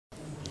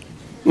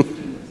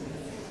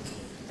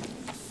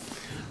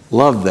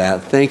Love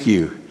that. Thank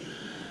you.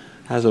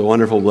 That's a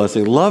wonderful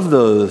blessing. Love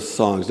those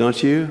songs,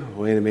 don't you?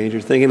 Way in a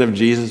manger, thinking of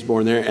Jesus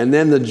born there. And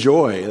then the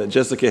joy that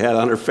Jessica had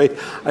on her face.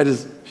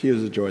 She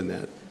was enjoying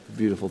that.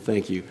 Beautiful.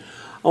 Thank you.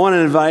 I want to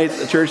invite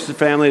the church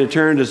family to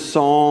turn to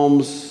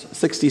Psalms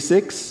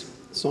 66.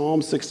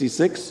 Psalm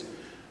 66,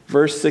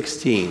 verse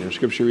 16. Our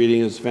scripture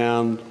reading is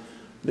found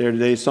there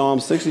today. Psalm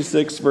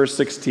 66, verse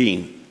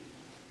 16.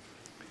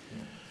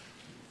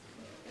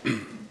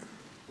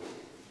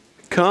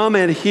 Come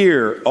and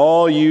hear,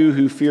 all you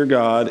who fear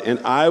God, and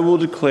I will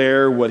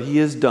declare what he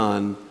has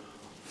done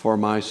for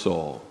my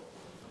soul.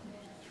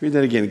 Let's read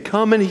that again.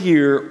 Come and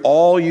hear,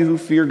 all you who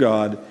fear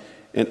God,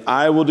 and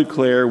I will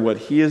declare what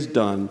he has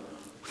done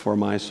for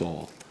my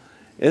soul.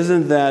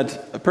 Isn't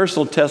that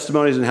personal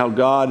testimonies and how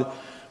God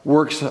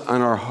works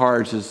on our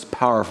hearts is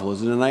powerful,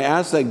 isn't it? And I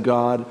ask that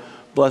God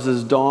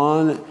blesses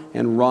Dawn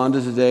and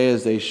Rhonda today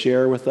as they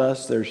share with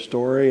us their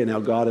story and how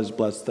God has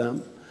blessed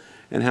them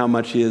and how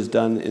much he has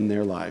done in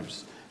their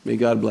lives. May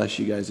God bless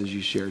you guys as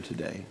you share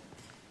today.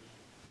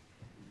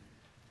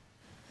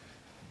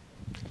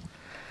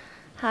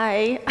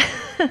 Hi.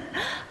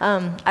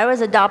 I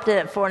was adopted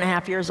at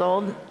 4.5 years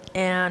old,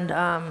 and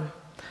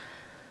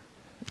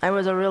I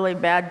was a really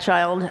bad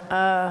child.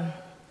 I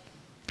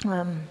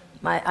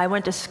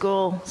went to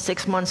school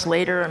 6 months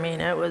later. I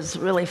mean, it was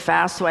really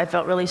fast, so I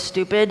felt really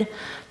stupid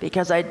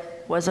because I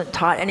wasn't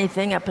taught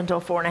anything up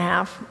until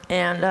 4.5.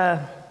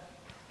 And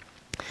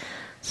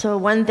so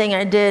one thing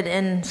I did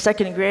in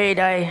second grade,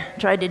 I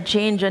tried to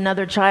change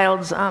another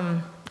child's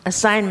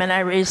assignment.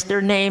 I erased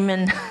their name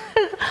and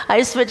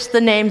I switched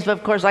the names, but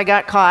of course I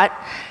got caught.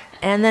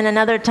 And then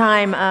another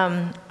time,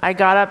 I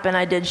got up and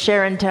I did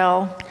share and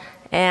tell,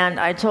 and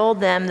I told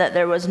them that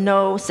there was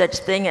no such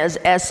thing as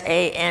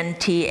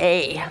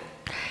SANTA.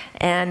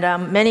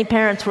 And many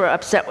parents were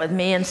upset with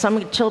me, and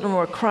some children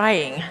were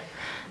crying.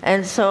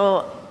 And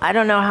so I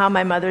don't know how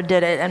my mother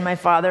did it and my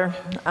father.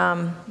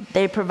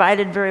 They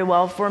provided very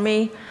well for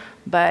me,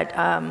 but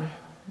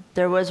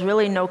there was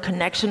really no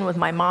connection with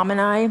my mom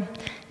and I.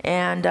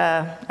 And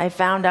I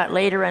found out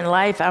later in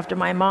life, after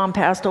my mom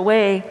passed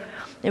away,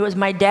 it was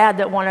my dad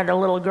that wanted a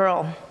little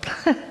girl.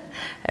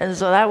 And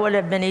so that would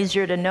have been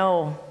easier to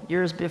know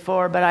years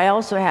before. But I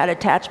also had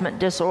attachment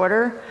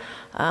disorder,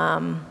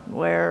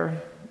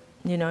 where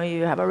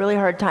you have a really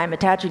hard time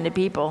attaching to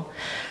people.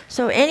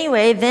 So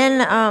anyway,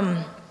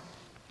 then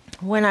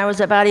when I was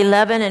about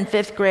 11 in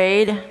 5th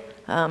grade,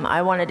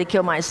 I wanted to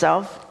kill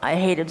myself. I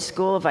hated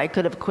school. If I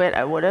could have quit,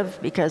 I would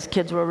have, because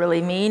kids were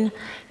really mean.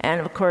 And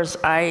of course,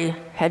 I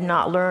had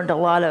not learned a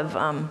lot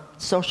of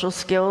social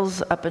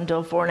skills up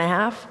until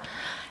 4.5.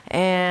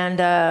 And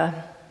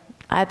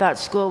I thought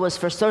school was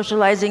for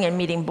socializing and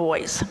meeting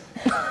boys.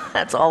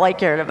 That's all I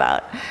cared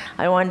about.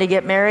 I wanted to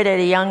get married at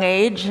a young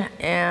age,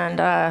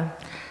 and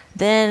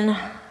then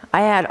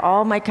I had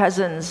all my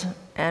cousins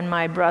and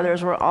my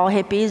brothers were all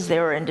hippies. They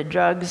were into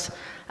drugs,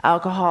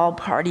 alcohol,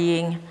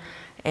 partying,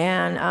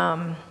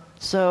 and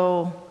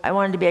so I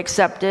wanted to be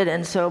accepted.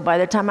 And so by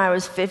the time I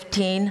was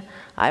 15,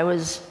 I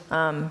was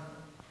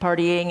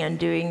partying and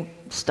doing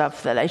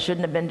stuff that I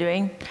shouldn't have been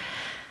doing.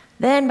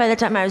 Then by the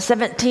time I was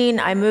 17,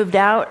 I moved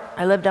out.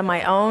 I lived on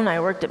my own. I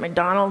worked at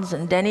McDonald's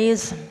and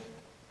Denny's.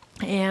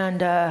 And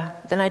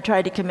then I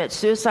tried to commit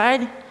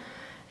suicide.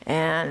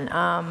 And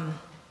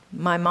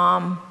my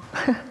mom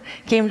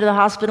came to the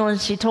hospital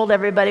and she told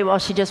everybody, well,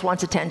 she just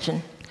wants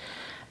attention.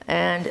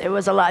 And it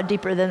was a lot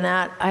deeper than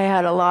that. I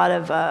had a lot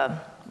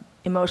of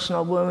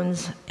emotional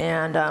wounds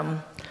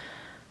and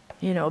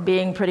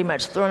being pretty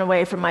much thrown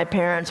away from my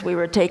parents. We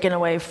were taken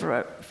away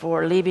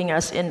for leaving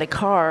us in the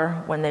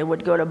car when they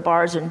would go to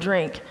bars and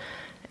drink.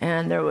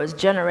 And there was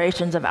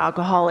generations of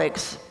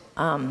alcoholics.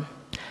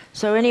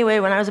 So anyway,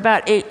 when I was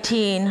about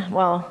 18,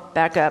 well,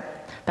 back up,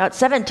 about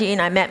 17,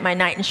 I met my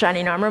knight in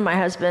shining armor, my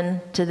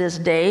husband to this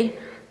day,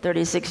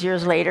 36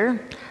 years later.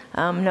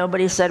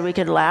 Nobody said we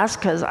could last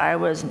because I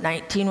was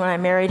 19 when I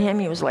married him.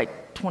 He was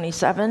like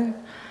 27.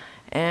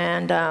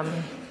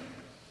 And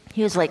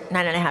he was like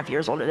 9.5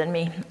 years older than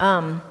me.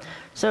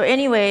 So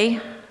anyway,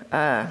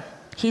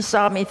 he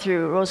saw me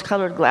through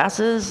rose-colored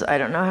glasses. I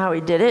don't know how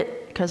he did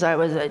it, because I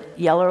was a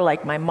yeller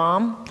like my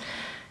mom.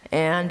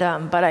 And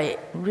but I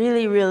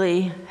really,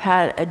 really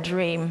had a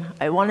dream.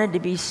 I wanted to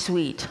be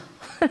sweet.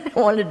 I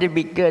wanted to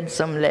be good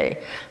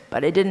someday,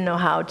 but I didn't know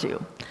how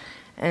to.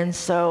 And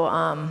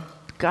so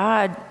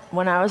God,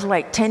 when I was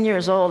like 10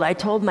 years old, I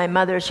told my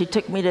mother, she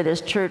took me to this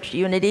church,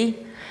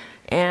 Unity,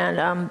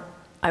 and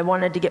I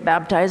wanted to get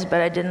baptized, but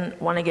I didn't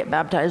want to get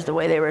baptized the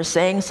way they were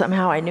saying.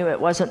 Somehow I knew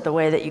it wasn't the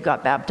way that you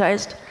got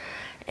baptized.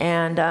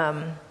 And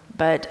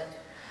but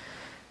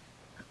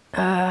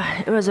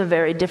it was a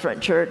very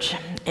different church.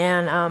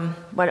 And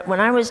when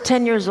I was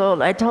 10 years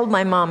old, I told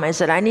my mom, I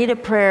said, I need a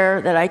prayer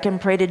that I can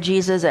pray to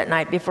Jesus at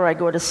night before I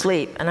go to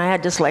sleep. And I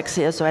had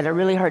dyslexia, so I had a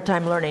really hard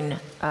time learning,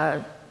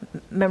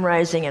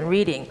 memorizing and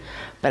reading.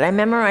 But I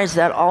memorized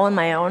that all on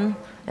my own,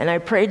 and I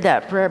prayed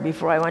that prayer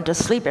before I went to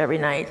sleep every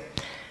night.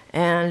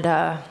 And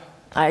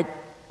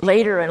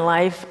later in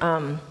life,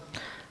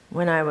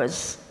 when I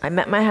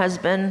met my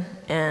husband,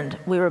 and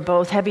we were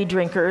both heavy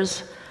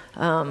drinkers.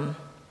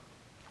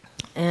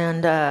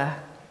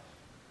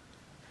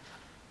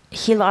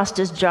 He lost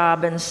his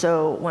job, and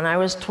so when I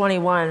was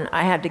 21,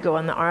 I had to go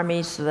in the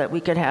Army so that we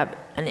could have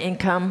an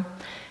income.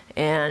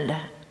 And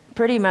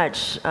pretty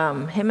much,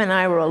 him and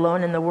I were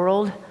alone in the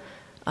world.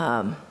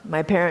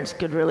 My parents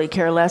could really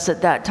care less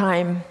at that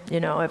time. You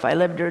know, if I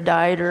lived or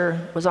died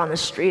or was on the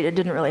street, it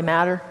didn't really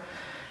matter.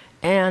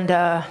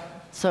 And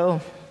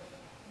so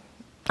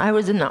I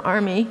was in the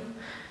Army,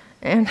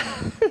 and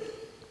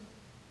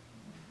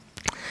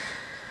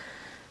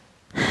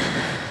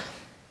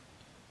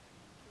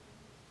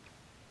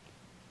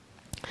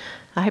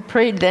I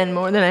prayed then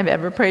more than I've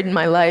ever prayed in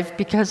my life,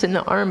 because in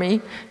the Army,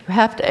 you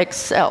have to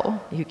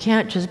excel. You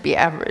can't just be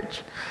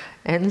average.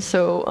 And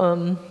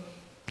so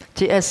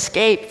to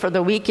escape for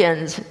the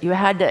weekends, you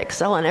had to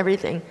excel in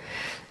everything.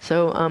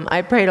 So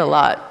I prayed a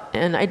lot,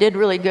 and I did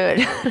really good.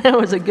 I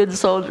was a good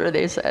soldier,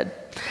 they said.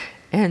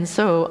 And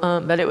so,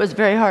 but it was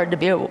very hard to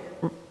be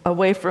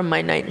away from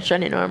my knight in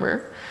shining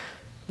armor,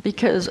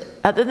 because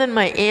other than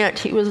my aunt,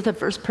 he was the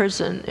first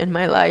person in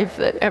my life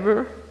that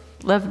ever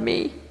loved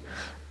me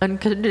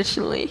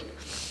unconditionally.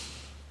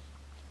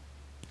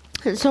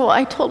 And so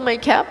I told my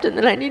captain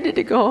that I needed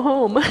to go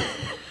home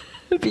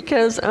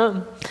because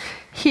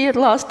he had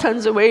lost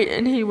tons of weight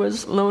and he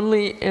was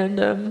lonely,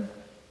 and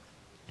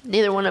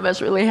neither one of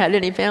us really had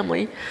any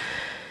family.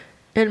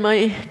 And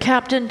my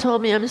captain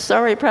told me, "I'm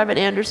sorry, Private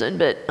Anderson,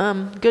 but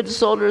good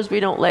soldiers we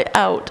don't let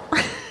out."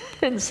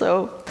 And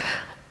so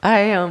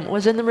I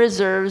was in the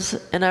reserves,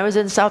 and I was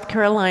in South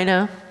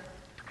Carolina,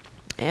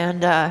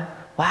 and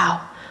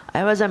wow,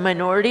 I was a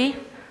minority.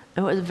 It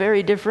was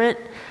very different,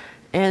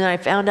 and I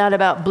found out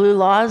about blue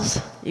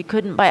laws. You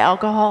couldn't buy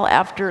alcohol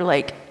after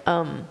like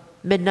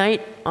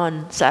midnight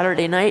on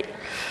Saturday night.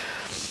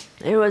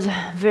 It was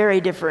very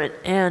different,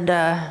 and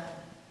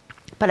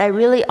but I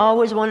really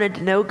always wanted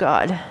to know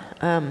God,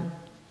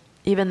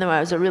 even though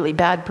I was a really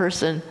bad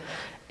person.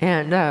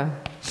 And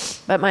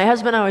but my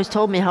husband always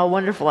told me how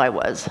wonderful I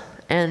was,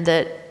 and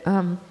that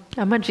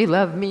how much he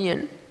loved me.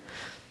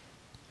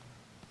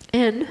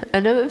 And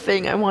another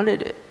thing I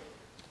wanted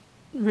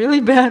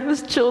really bad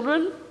was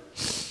children,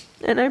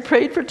 and I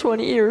prayed for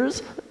 20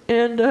 years,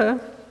 and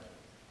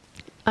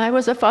I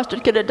was a foster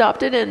kid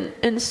adopted,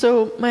 and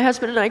so my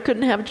husband and I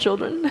couldn't have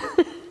children.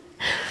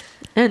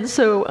 And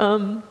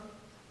so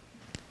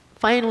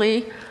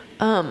finally,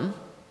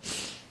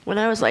 when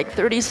I was like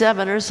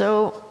 37 or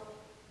so,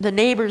 the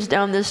neighbors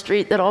down this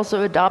street that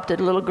also adopted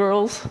little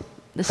girls,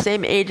 the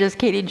same age as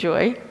Katie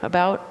Joy,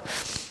 about,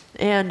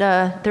 and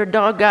their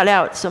dog got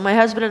out. So my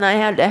husband and I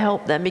had to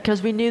help them,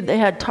 because we knew they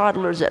had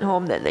toddlers at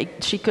home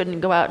that she couldn't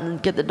go out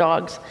and get the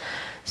dogs.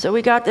 So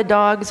we got the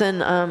dogs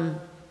and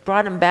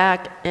brought them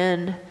back,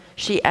 and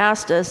she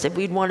asked us if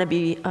we'd want to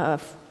be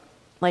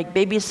like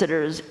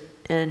babysitters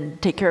and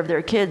take care of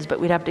their kids, but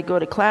we'd have to go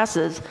to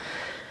classes.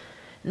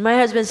 And my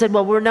husband said,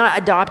 "Well, we're not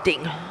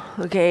adopting,"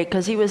 okay,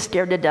 because he was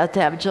scared to death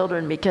to have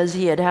children, because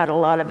he had had a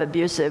lot of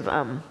abusive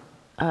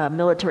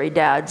military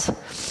dads.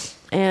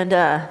 And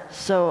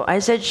so I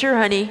said, "Sure,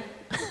 honey."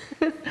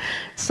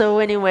 So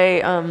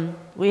anyway,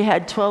 we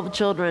had 12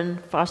 children,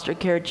 foster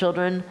care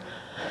children,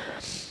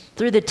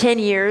 through the 10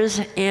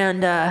 years.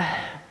 And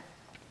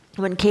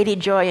when Katie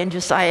Joy and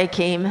Josiah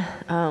came,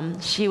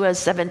 she was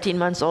 17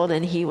 months old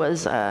and he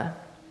was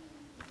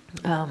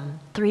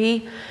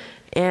 3.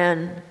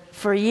 And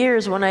for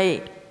years when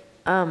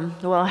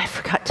well, I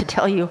forgot to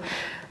tell you,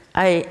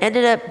 I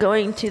ended up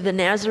going to the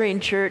Nazarene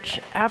church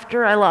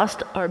after I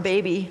lost our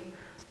baby,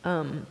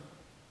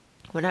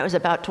 when I was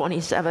about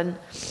 27,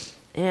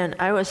 and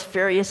I was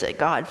furious at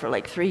God for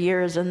like 3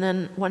 years. And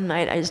then one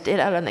night I stayed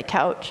out on the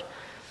couch,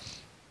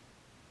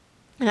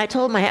 and I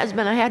told my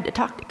husband I had to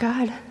talk to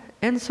God.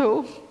 And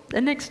so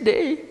the next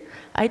day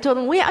I told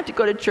him we have to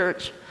go to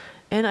church.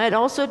 And I'd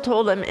also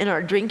told him in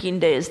our drinking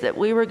days that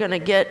we were going to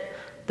get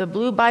the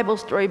blue Bible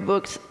story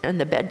books and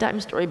the bedtime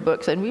story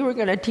books, and we were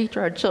going to teach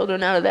our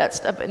children out of that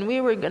stuff, and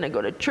we were going to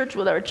go to church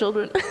with our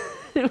children,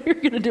 and we were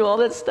going to do all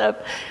that stuff.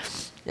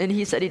 And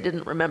he said he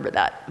didn't remember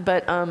that.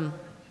 But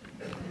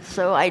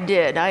so I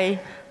did. I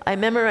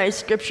memorized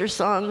scripture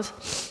songs.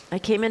 I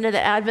came into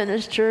the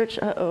Adventist church.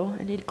 Uh-oh,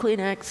 I need a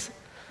Kleenex.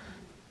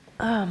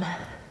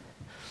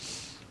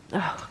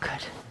 Oh,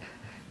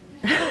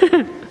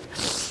 good.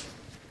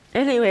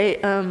 Anyway,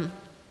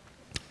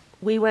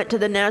 we went to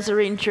the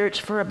Nazarene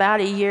church for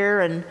about a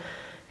year,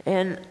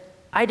 and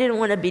I didn't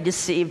want to be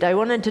deceived. I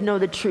wanted to know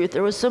the truth.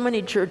 There were so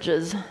many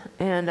churches,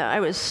 and I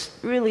was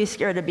really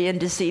scared of being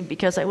deceived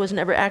because I was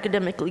never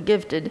academically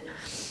gifted.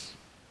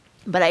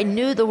 But I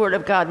knew the Word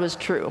of God was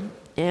true.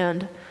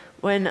 And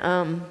when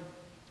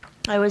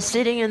I was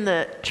sitting in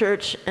the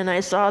church and I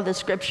saw the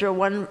scripture,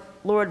 one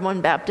Lord,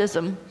 one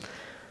baptism,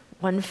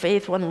 one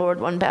faith, one Lord,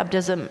 one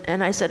baptism,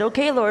 and I said,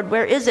 "Okay, Lord,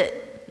 where is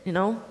it? You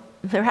know,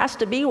 there has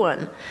to be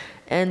one."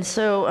 And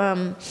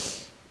so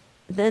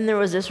then there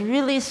was this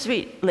really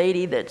sweet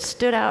lady that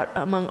stood out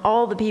among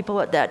all the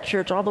people at that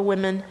church, all the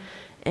women,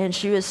 And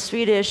she was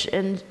Swedish,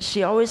 and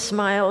she always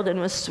smiled and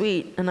was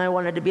sweet, and I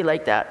wanted to be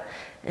like that.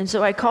 And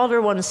so I called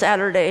her one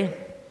Saturday,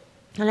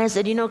 and I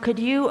said, could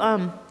you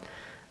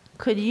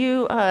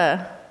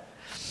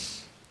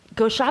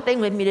go shopping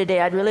with me today?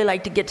 I'd really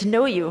like to get to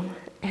know you.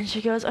 And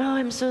she goes, oh,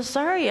 I'm so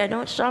sorry. I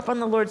don't shop on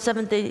the Lord's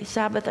seventh-day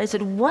Sabbath. I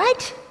said,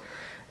 what?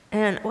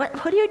 And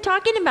what are you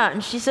talking about?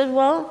 And she said,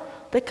 well,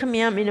 the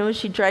commandment,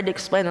 she tried to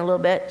explain a little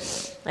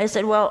bit. I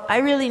said, well, I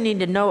really need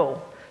to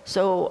know.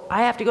 So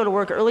I have to go to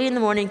work early in the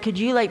morning. Could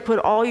you put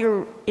all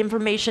your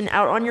information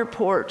out on your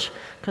porch?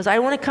 Because I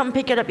want to come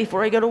pick it up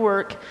before I go to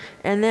work.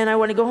 And then I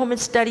want to go home and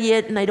study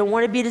it. And I don't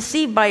want to be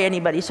deceived by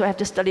anybody. So I have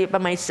to study it by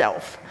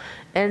myself.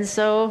 And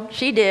so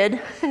she did.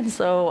 And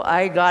so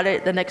I got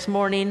it the next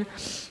morning.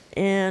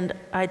 And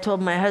I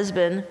told my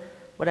husband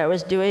what I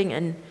was doing.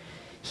 And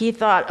he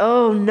thought,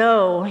 oh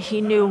no,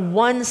 he knew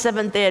one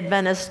Seventh-day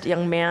Adventist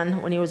young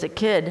man when he was a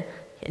kid.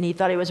 And he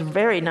thought he was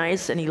very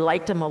nice, and he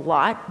liked him a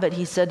lot, but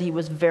he said he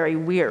was very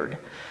weird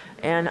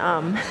and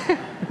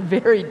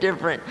very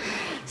different.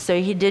 So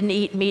he didn't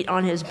eat meat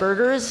on his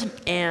burgers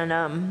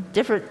and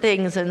different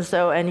things.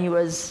 And he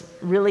was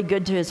really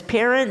good to his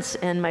parents,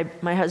 and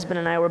my husband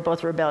and I were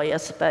both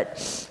rebellious. But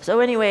so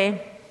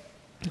anyway,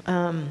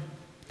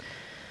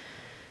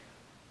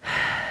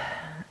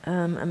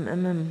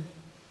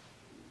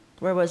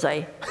 where was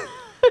I?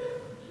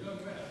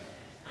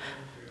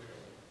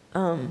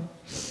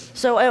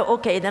 So,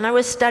 okay, then I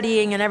was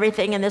studying and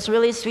everything, and this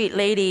really sweet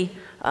lady,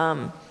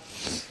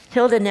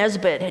 Hilda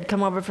Nesbitt, had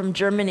come over from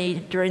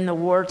Germany during the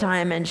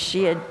wartime, and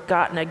she had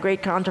gotten a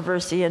great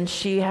controversy, and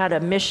she had a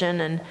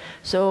mission. And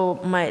so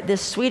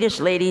this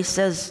Swedish lady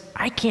says,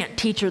 I can't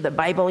teach her the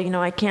Bible,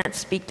 I can't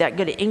speak that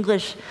good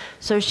English.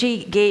 So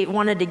she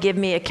wanted to give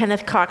me a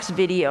Kenneth Cox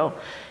video.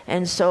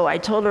 And so I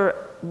told her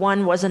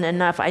one wasn't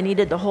enough. I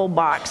needed the whole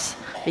box,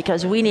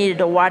 because we needed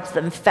to watch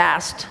them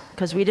fast,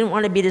 because we didn't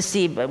want to be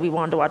deceived, but we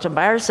wanted to watch them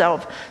by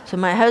ourselves. So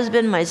my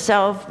husband,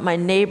 myself, my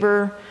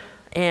neighbor,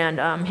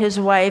 and his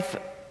wife,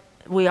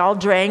 we all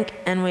drank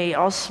and we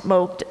all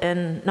smoked,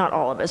 and not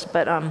all of us,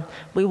 but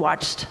we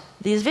watched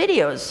these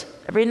videos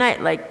every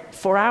night,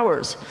 4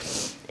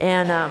 hours.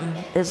 And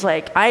it's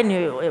I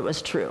knew it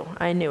was true.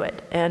 I knew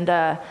it.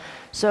 And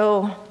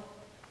so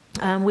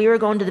we were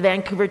going to the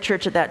Vancouver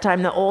church at that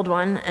time, the old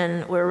one,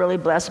 and we were really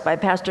blessed by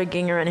Pastor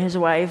Ginger and his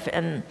wife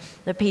and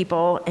the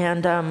people.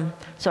 And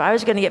so I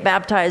was going to get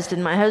baptized,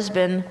 and my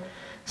husband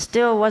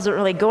still wasn't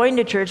really going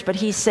to church, but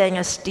he sang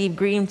a Steve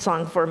Green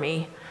song for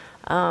me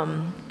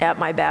at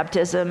my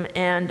baptism.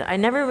 And I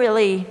never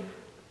really,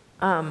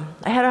 I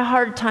had a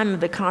hard time with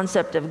the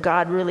concept of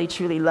God really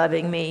truly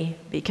loving me,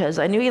 because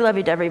I knew he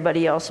loved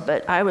everybody else,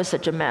 but I was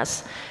such a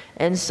mess.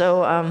 And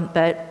so,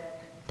 but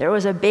there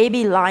was a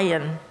baby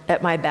lion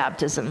at my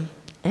baptism,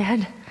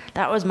 and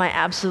that was my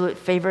absolute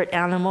favorite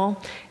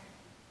animal.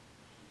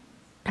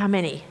 How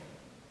many?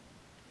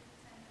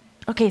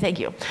 Okay, thank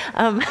you.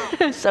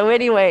 So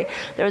anyway,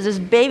 there was this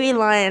baby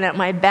lion at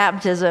my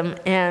baptism,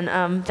 and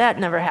that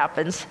never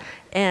happens.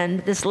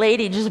 And this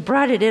lady just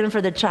brought it in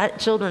for the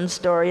children's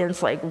story, and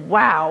it's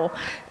wow.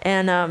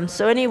 And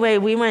so anyway,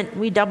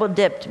 we double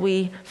dipped.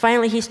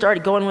 Finally, he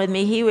started going with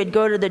me. He would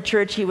go to the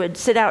church. He would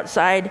sit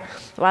outside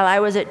while I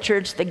was at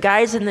church. The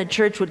guys in the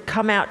church would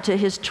come out to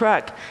his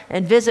truck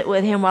and visit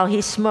with him while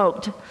he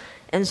smoked.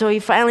 And so he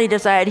finally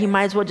decided he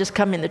might as well just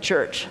come in the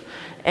church.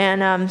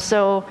 And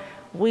so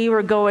we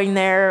were going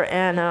there,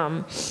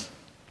 and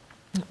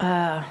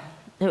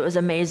it was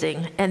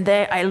amazing. And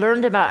I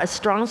learned about a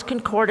Strong's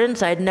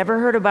Concordance. I had never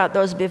heard about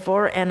those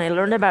before. And I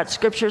learned about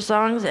scripture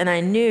songs, and I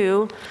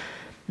knew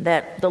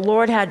that the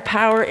Lord had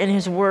power in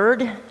his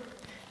word.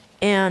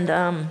 And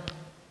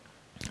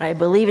I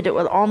believed it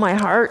with all my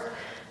heart.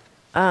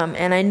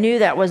 And I knew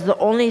that was the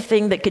only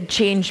thing that could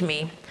change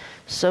me.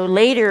 So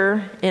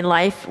later in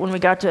life, when we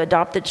got to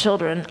adopt the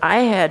children, I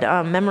had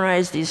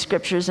memorized these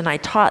scriptures, and I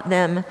taught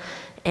them.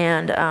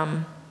 And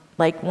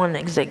one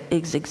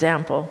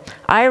example,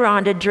 I,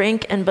 Rhonda,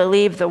 drink and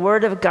believe the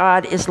word of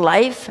God is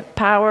life,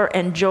 power,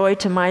 and joy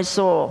to my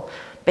soul,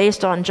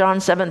 based on John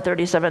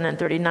 7:37 and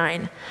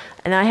 39.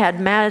 And I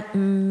had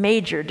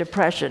major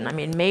depression,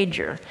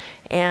 major.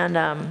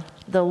 And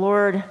the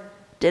Lord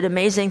did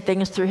amazing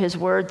things through his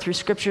word, through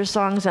scripture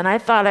songs. And I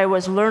thought I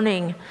was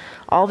learning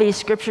all these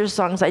scripture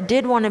songs. I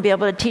did want to be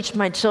able to teach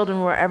my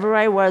children wherever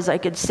I was. I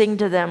could sing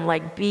to them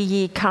be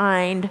ye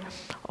kind,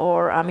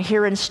 or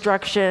hear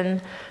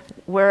instruction.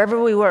 Wherever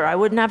we were, I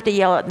wouldn't have to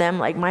yell at them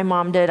like my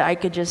mom did. I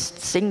could just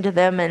sing to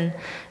them, and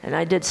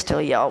I did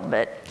still yell,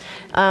 but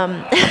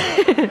but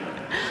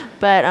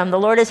the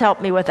Lord has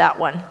helped me with that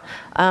one.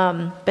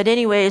 But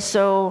anyway,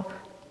 so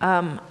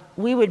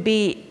we would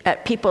be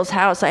at people's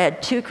house. I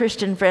had 2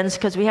 Christian friends,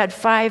 because we had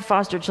 5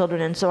 foster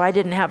children, and so I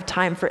didn't have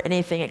time for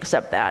anything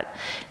except that.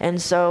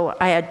 And so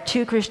I had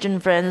 2 Christian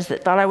friends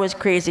that thought I was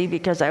crazy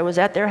because I was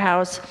at their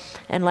house,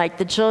 and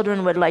the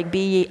children would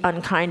be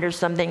unkind or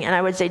something, and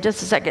I would say,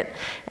 just a second,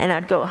 and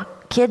I'd go,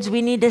 kids,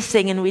 we need to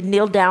sing. And we'd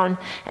kneel down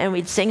and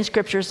we'd sing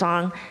scripture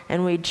song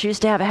and we'd choose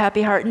to have a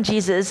happy heart in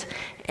Jesus.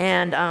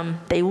 And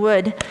they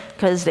would,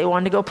 because they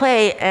wanted to go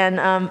play. And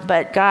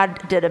but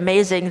God did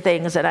amazing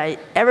things that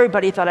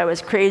everybody thought I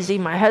was crazy.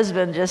 My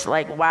husband just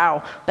like,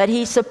 wow. But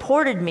he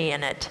supported me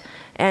in it.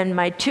 And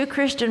my 2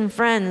 Christian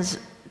friends,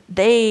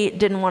 they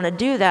didn't want to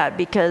do that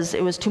because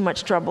it was too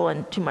much trouble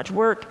and too much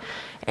work.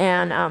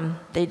 And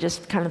they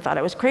just kind of thought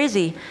I was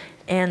crazy.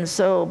 And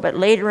so, but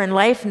later in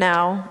life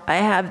now, I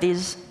have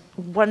these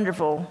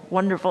wonderful,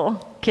 wonderful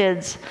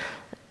kids.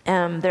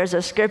 There's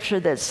a scripture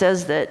that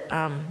says that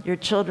your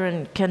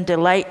children can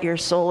delight your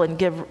soul and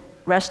give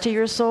rest to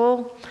your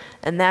soul.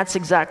 And that's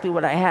exactly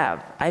what I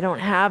have. I don't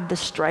have the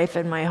strife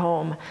in my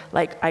home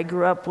like I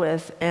grew up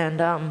with.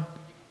 And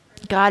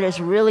God has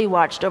really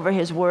watched over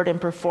his word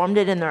and performed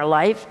it in their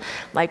life.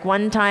 Like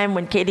one time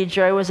when Katie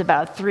Joy was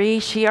about 3,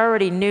 she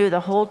already knew the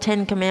whole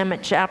 10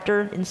 Commandment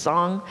chapter in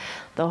song,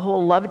 the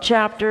whole love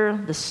chapter,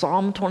 the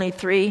Psalm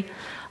 23.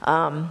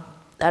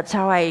 That's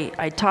how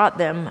I taught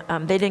them.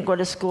 They didn't go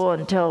to school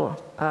until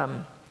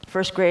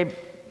first grade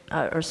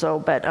or so.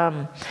 But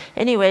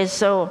anyways,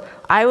 so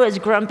I was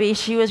grumpy.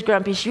 She was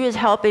grumpy. She was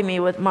helping me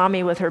with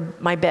mommy with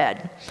my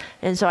bed.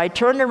 And so I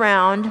turned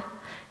around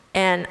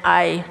and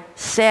I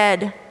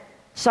said,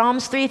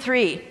 Psalms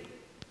 3:3,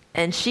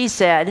 and she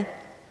said,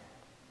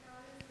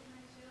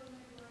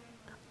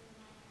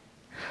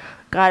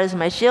 God is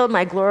my shield,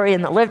 my glory,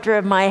 and the lifter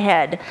of my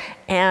head.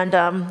 And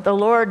the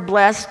Lord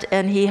blessed,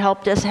 and he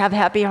helped us have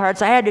happy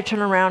hearts. I had to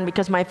turn around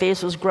because my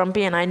face was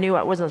grumpy, and I knew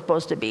I wasn't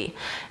supposed to be.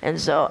 And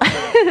so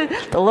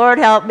the Lord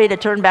helped me to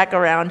turn back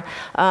around.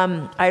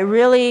 I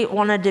really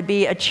wanted to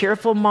be a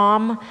cheerful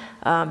mom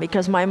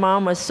because my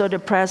mom was so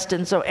depressed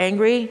and so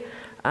angry.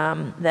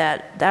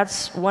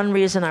 That's one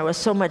reason I was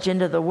so much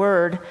into the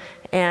Word.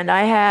 And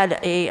I had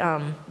a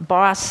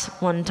boss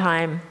one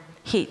time.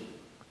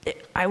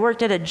 I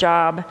worked at a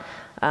job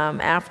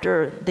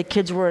after the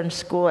kids were in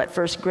school at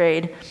first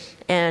grade,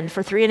 and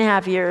for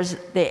 3.5 years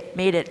they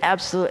made it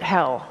absolute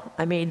hell.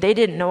 I mean, they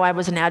didn't know I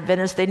was an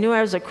Adventist. They knew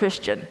I was a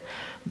Christian,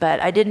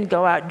 but I didn't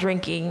go out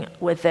drinking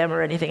with them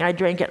or anything. I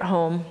drank at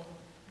home.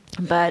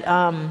 But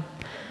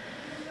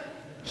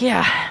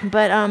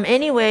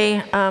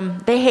anyway,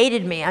 they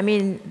hated me. I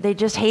mean, they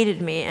just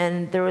hated me.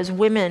 And there was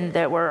women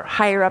that were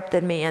higher up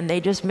than me, and they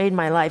just made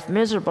my life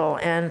miserable.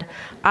 And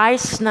I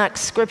snuck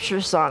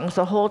scripture songs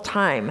the whole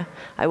time.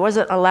 I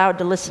wasn't allowed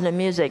to listen to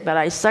music, but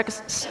I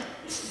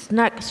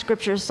snuck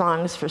scripture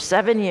songs for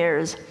 7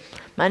 years,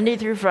 Monday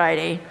through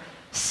Friday,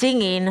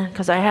 singing,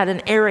 because I had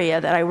an area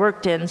that I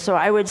worked in. So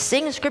I would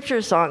sing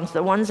scripture songs,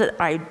 the ones that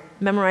I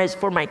memorized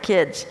for my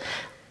kids,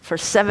 for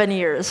 7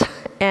 years.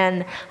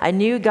 And I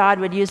knew God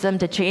would use them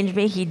to change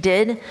me. He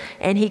did.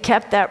 And he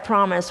kept that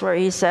promise where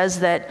he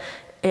says that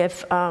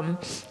if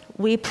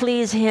we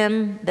please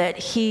him, that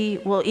he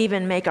will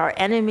even make our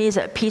enemies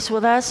at peace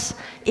with us.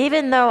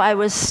 Even though I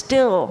was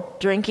still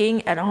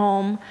drinking at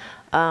home,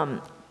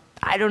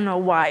 I don't know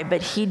why,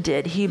 but he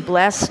did. He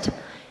blessed,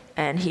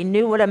 and he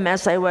knew what a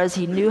mess I was.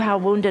 He knew how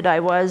wounded I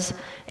was.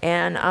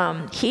 And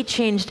he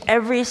changed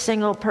every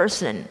single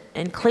person,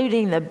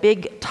 including the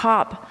big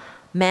top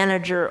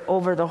manager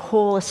over the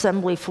whole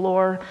assembly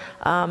floor.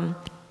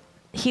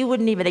 He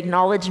wouldn't even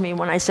acknowledge me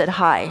when I said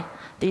hi.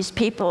 These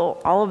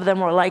people, all of them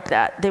were like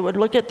that. They would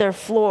look at their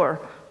floor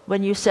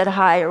when you said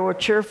hi or were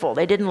cheerful.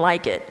 They didn't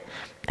like it.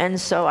 And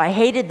so I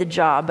hated the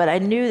job, but I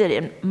knew that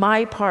in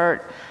my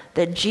part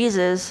that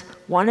Jesus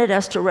wanted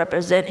us to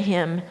represent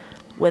him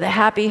with a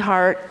happy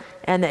heart,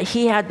 and that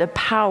he had the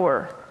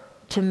power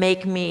to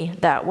make me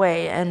that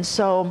way. And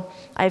so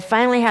I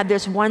finally had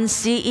this one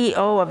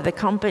CEO of the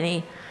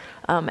company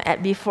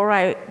before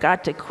I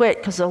got to quit,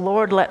 because the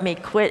Lord let me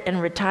quit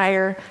and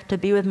retire to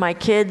be with my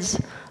kids.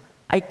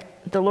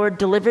 The Lord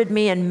delivered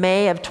me in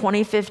May of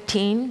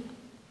 2015.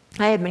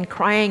 I had been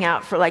crying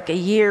out for like a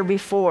year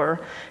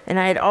before, and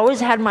I had always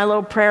had my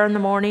little prayer in the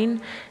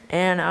morning,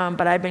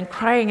 but I'd been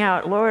crying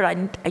out, Lord,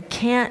 I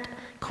can't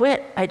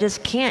quit. I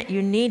just can't.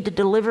 You need to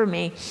deliver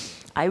me.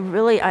 I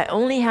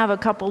only have a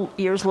couple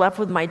years left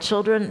with my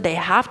children. They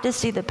have to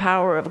see the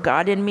power of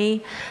God in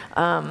me.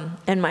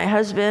 And my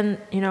husband,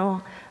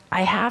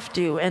 I have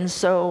to. And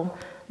so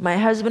my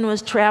husband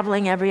was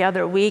traveling every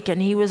other week,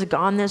 and he was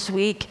gone this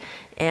week,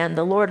 and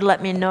the Lord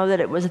let me know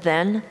that it was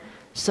then.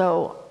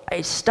 So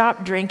I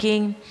stopped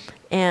drinking,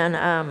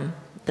 and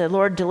the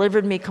Lord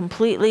delivered me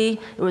completely.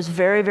 It was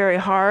very, very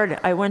hard.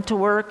 I went to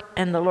work,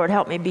 and the Lord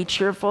helped me be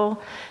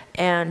cheerful,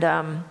 and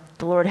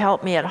the Lord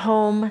helped me at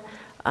home,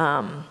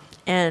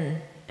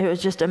 and it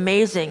was just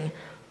amazing.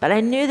 But I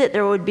knew that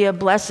there would be a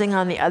blessing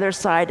on the other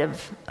side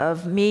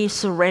of me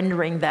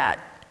surrendering that.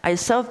 I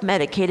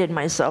self-medicated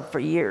myself for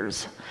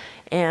years.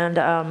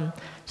 And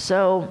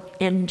so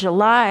in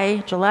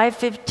July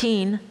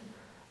 15,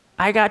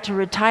 I got to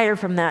retire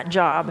from that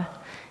job.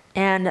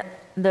 And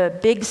the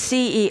big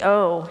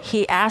CEO,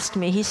 he asked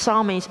me, he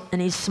saw me and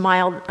he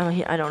smiled.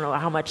 I don't know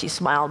how much he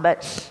smiled,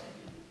 but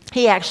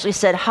he actually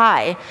said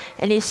hi.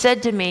 And he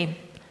said to me,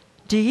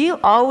 "Do you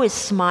always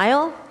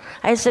smile?"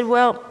 I said,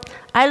 "Well,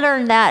 I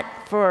learned that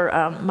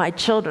for my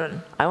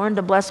children. I wanted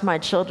to bless my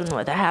children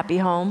with a happy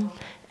home.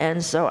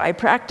 And so I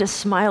practiced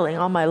smiling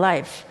all my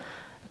life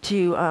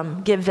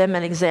to give them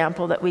an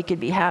example that we could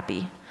be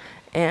happy.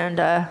 And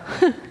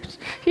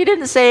he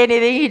didn't say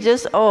anything. He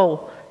just,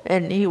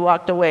 and he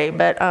walked away.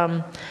 But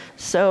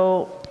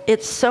so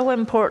it's so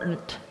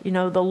important. You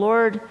know, the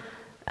Lord,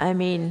 I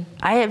mean,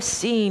 I have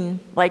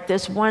seen like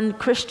this one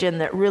Christian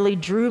that really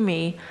drew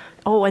me.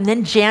 Oh, and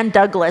then Jan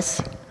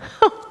Douglas.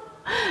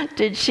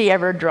 Did she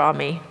ever draw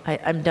me?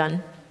 I'm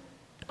done.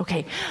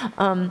 Okay.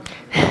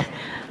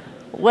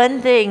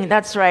 One thing,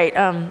 that's right.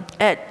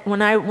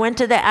 When I went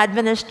to the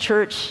Adventist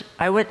church,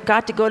 I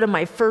got to go to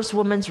my first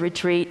women's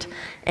retreat,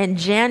 and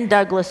Jan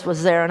Douglas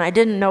was there, and I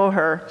didn't know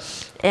her.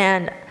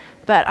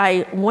 But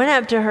I went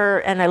up to her,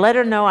 and I let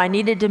her know I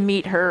needed to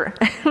meet her.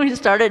 We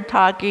started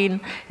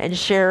talking and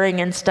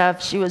sharing and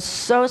stuff. She was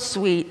so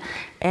sweet,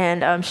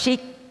 and she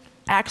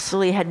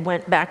actually had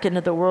went back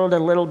into the world a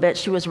little bit.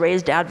 She was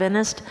raised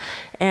Adventist,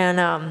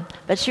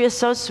 but she was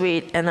so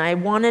sweet, and I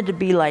wanted to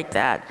be like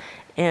that.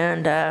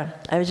 And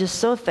I was just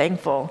so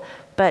thankful.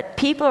 But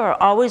people are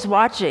always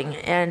watching.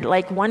 And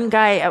like one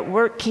guy at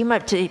work came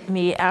up to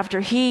me after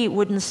he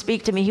wouldn't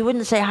speak to me. He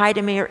wouldn't say hi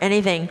to me or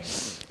anything.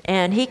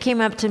 And he came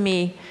up to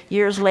me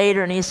years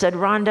later and he said,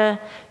 Rhonda,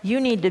 you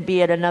need to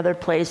be at another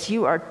place.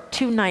 You are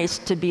too nice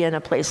to be in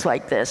a place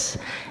like this.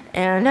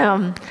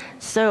 And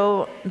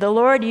so the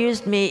Lord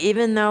used me,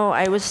 even though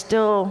I was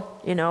still,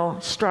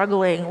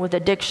 struggling with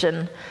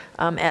addiction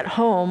at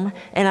home.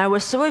 And I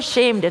was so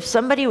ashamed. If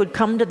somebody would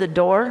come to the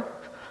door,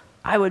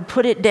 I would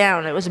put it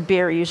down. It was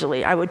beer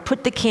usually. I would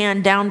put the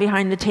can down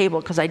behind the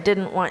table because I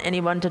didn't want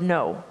anyone to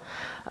know.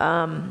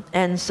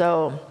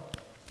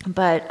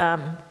 But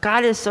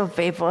God is so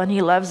faithful and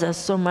he loves us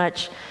so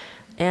much.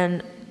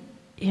 And,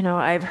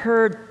 I've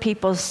heard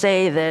people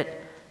say that,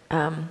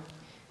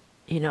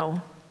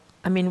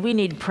 we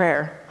need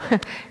prayer.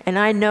 And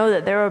I know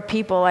that there are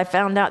people, I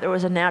found out there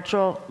was a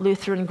natural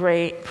Lutheran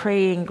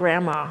praying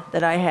grandma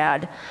that I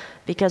had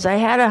because I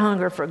had a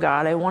hunger for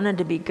God. I wanted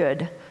to be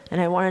good and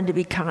I wanted to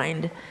be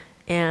kind.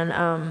 And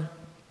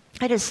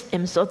I just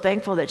am so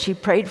thankful that she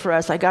prayed for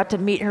us. I got to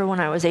meet her when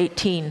I was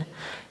 18.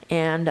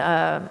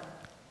 And,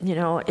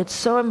 it's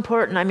so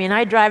important.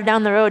 I drive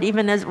down the road,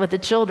 even with the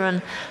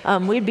children.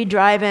 We'd be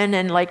driving,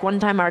 and like one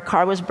time our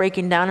car was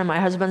breaking down, and my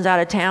husband's out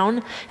of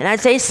town, and I'd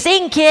say,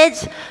 "Sing,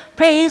 kids,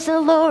 praise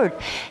the Lord,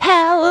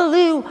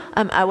 hallelujah."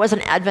 I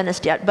wasn't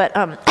Adventist yet, but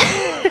no,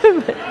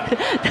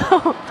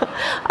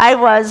 I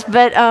was.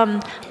 But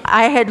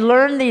I had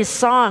learned these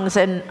songs,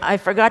 and I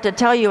forgot to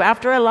tell you,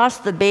 after I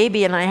lost the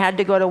baby and I had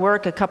to go to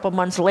work a couple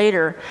months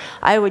later,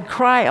 I would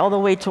cry all the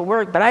way to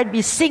work, but I'd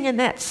be singing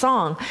that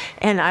song,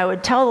 and I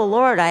would tell the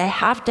Lord, I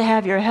have to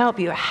have your help.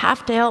 You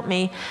have to help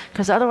me,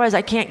 because otherwise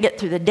I can't get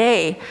through the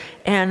day.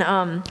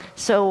 And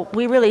so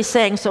we really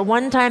sang. So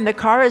one time the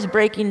car is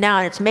breaking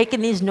down. It's making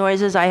these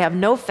noises. I have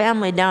no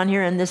family down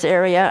here in this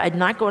area. I'd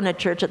not going to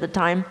church at the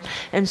time.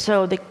 And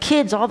so the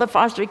kids, all the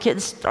foster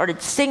kids,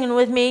 started singing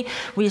with me.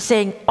 We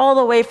sang all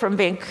the way from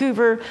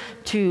Vancouver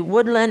to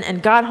Woodland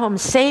and got home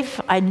safe.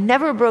 I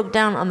never broke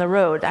down on the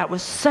road. That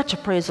was such a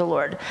praise the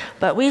Lord.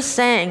 But we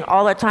sang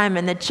all the time.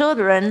 And the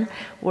children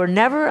were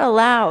never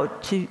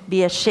allowed to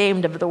be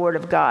ashamed of the Word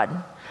of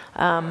God.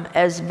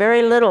 As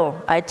very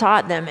little, I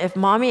taught them, if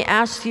mommy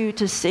asks you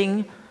to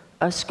sing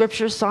a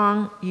scripture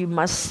song, you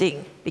must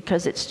sing,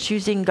 because it's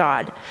choosing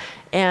God.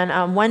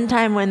 And one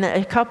time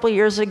a couple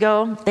years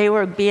ago, they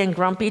were being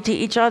grumpy to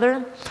each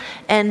other.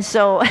 And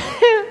so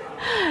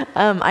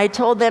I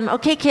told them,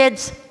 okay,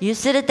 kids, you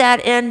sit at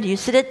that end, you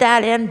sit at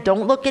that end,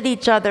 don't look at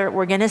each other,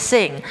 we're going to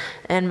sing.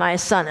 And my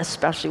son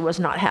especially was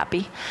not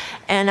happy.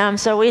 And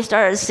so we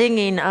started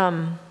singing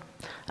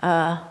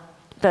the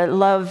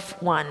Love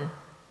one.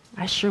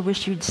 I sure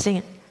wish you'd sing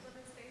it.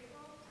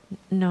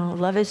 No,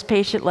 love is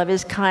patient, love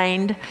is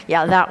kind.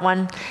 Yeah, that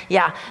one.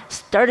 Yeah,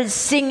 started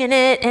singing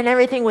it and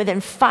everything.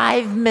 Within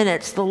 5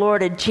 minutes, the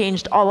Lord had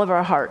changed all of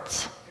our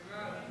hearts.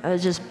 I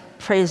was just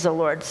praise the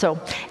Lord. So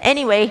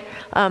anyway,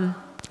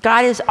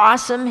 God is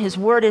awesome. His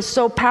word is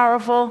so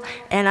powerful.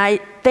 And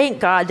I thank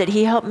God that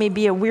he helped me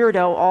be a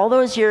weirdo all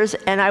those years.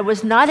 And I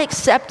was not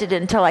accepted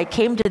until I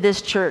came to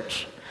this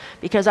church.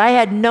 Because I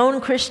had known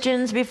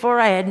Christians before,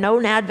 I had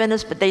known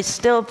Adventists, but they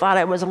still thought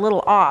I was a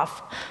little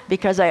off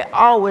because I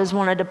always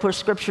wanted to push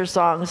scripture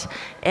songs.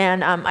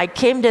 And I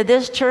came to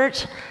this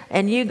church,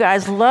 and you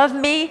guys love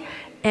me.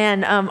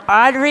 And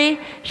Audrey,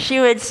 she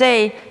would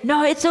say,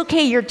 no, it's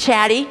okay, you're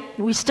chatty.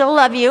 We still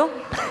love you.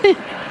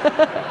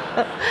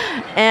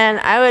 And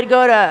I would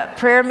go to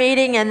prayer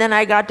meeting, and then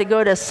I got to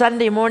go to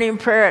Sunday morning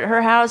prayer at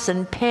her house,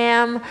 and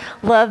Pam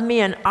loved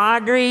me, and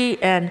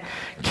Audrey, and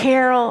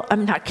Cheryl,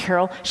 and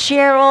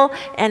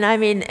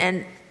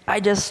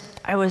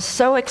I was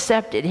so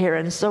accepted here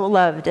and so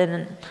loved.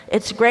 And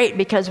it's great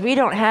because we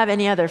don't have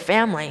any other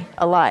family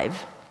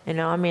alive. They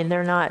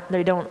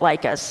don't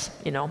like us,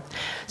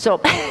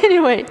 So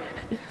anyway.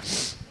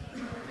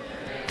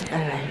 All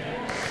right.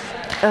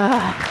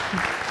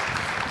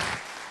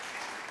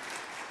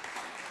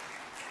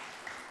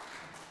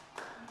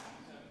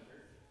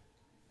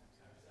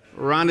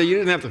 Rhonda, you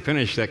didn't have to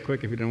finish that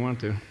quick if you didn't want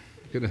to.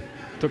 Could have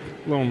took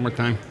a little more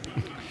time.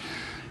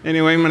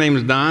 Anyway, my name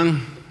is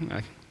Don.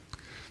 I've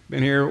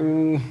been here a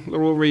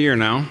little over a year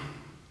now.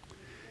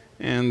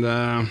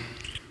 And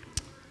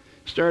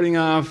starting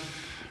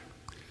off,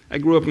 I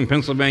grew up in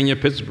Pennsylvania,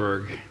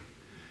 Pittsburgh.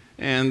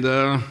 And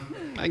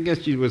I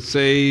guess you would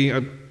say I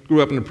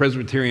grew up in the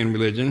Presbyterian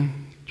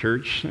religion,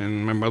 church,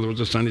 and my mother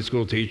was a Sunday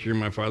school teacher,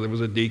 my father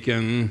was a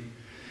deacon.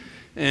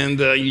 And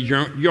you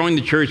joined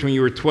the church when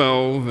you were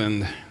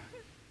 12,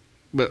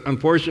 but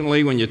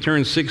unfortunately, when you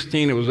turned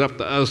 16, it was up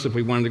to us if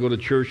we wanted to go to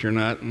church or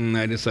not, and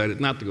I decided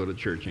not to go to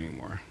church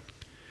anymore.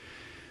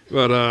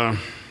 But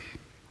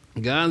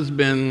God's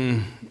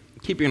been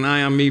keeping an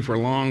eye on me for a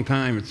long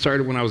time. It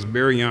started when I was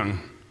very young.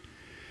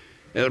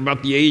 At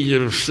about the age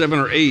of 7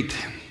 or 8,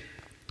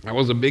 I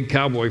was a big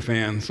cowboy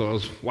fan, so I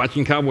was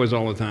watching cowboys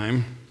all the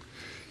time.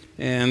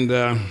 And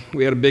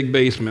we had a big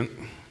basement.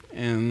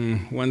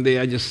 And one day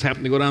I just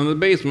happened to go down to the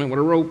basement with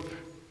a rope,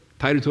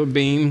 tied it to a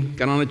beam,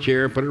 got on a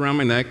chair, put it around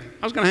my neck.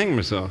 I was going to hang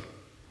myself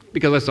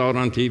because I saw it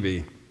on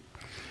TV.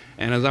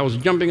 And as I was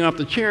jumping off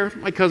the chair,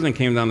 my cousin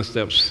came down the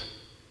steps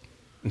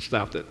and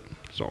stopped it.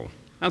 So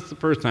that's the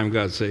first time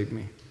God saved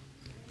me.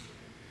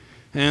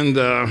 And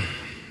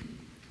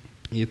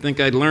you'd think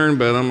I'd learn,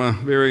 but I'm a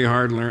very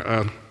hard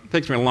learner. It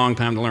takes me a long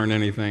time to learn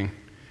anything.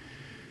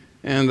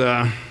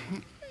 And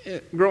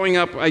growing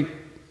up, I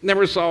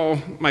never saw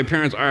my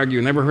parents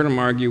argue, never heard them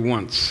argue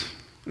once.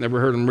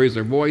 Never heard them raise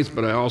their voice,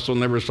 but I also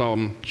never saw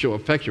them show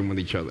affection with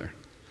each other.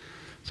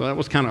 So that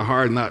was kind of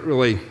hard, not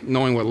really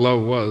knowing what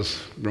love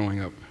was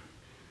growing up.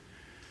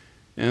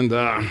 And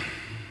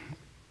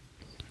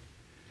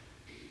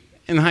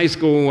in high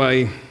school,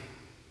 I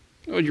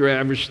was your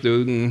average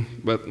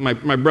student, but my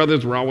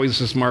brothers were always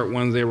the smart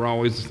ones. They were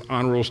always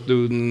honor roll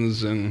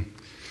students and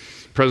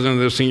president of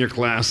their senior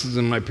classes,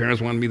 and my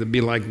parents wanted me to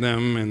be like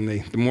them, and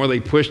the more they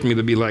pushed me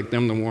to be like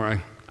them, the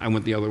more I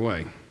went the other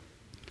way.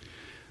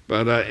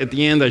 But at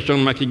the end, I showed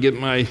them I could get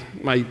my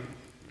blank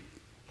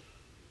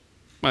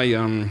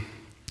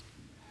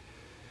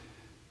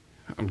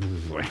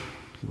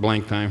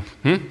time.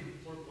 4.0.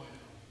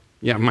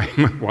 Yeah,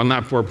 well,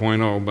 not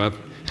 4.0, but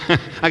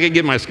I could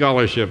get my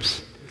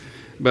scholarships.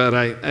 But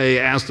I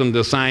asked them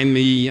to sign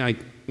me.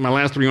 My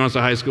last 3 months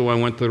of high school, I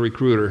went to the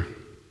recruiter.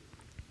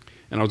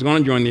 And I was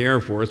going to join the Air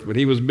Force, but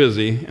he was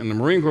busy, and the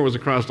Marine Corps was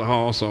across the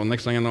hall, so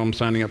next thing I know, I'm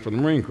signing up for the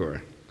Marine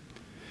Corps.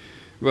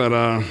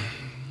 But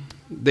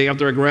day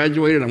after I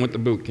graduated, I went to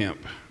boot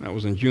camp. That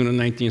was in June of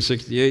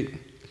 1968.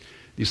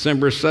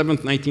 December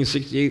 7th,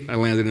 1968, I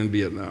landed in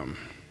Vietnam.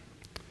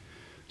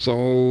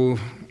 So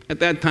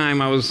at that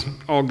time, I was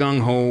all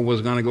gung-ho,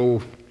 was going to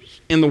go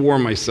in the war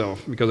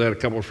myself, because I had a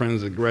couple of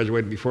friends that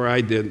graduated before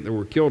I did that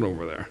were killed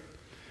over there.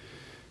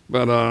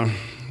 But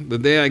the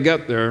day I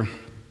got there,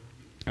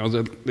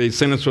 they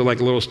sent us to like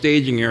a little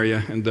staging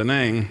area in Da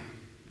Nang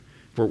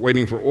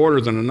waiting for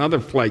orders, and another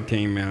flight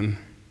came in.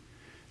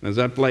 And as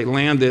that flight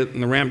landed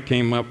and the ramp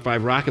came up,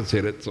 5 rockets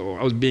hit it. So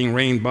I was being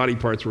rained, body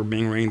parts were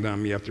being rained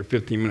on me after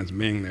 15 minutes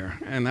being there.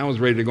 And I was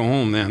ready to go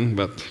home then,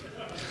 but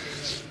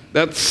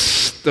that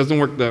doesn't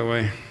work that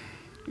way.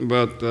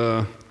 But,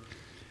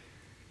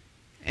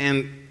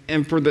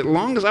 and for the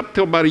longest, up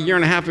till about a year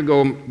and a half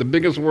ago, the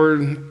biggest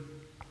word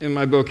in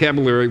my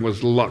vocabulary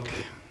was luck.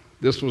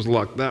 This was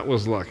luck, that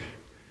was luck.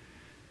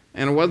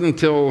 And it wasn't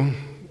until,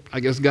 I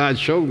guess, God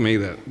showed me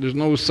that there's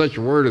no such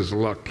word as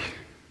luck.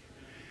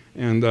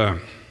 And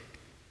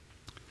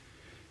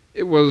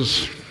it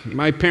was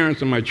my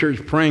parents and my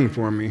church praying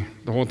for me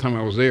the whole time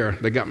I was there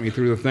that got me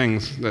through the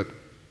things that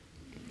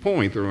pulled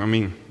me through. I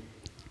mean,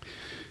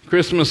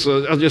 Christmas,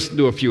 I'll just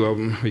do a few of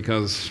them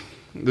because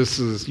this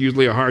is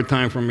usually a hard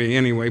time for me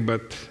anyway,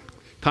 but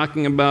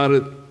talking about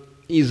it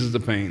eases the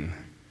pain.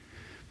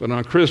 But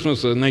on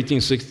Christmas of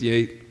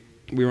 1968,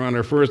 we were on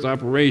our first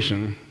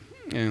operation.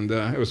 And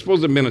it was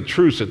supposed to have been a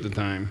truce at the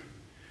time.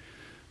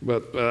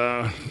 But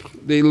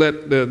they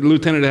let the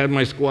lieutenant had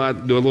my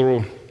squad do a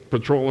little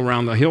patrol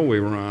around the hill we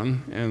were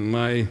on. And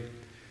my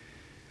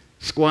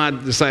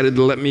squad decided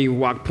to let me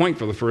walk point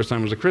for the first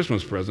time as a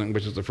Christmas present,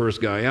 which is the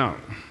first guy out.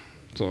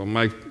 So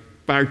my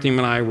fire team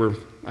and I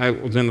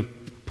was in the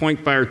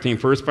point fire team,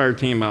 first fire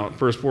team out,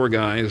 first 4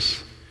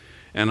 guys.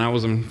 And I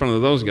was in front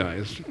of those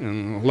guys.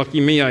 And lucky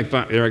me,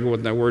 there I go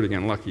with that word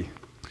again, lucky.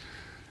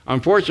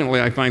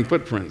 Unfortunately, I find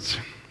footprints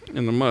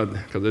in the mud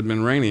because it had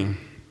been raining.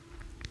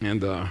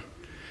 And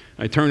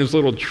I turned this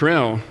little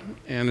trail,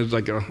 and there's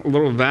like a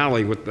little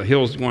valley with the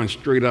hills going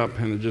straight up,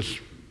 and it's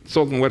just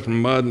soaking wet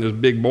from mud, and there's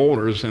big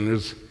boulders, and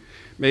there's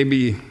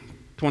maybe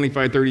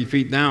 25, 30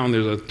 feet down,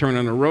 there's a turn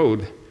in the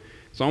road.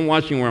 So I'm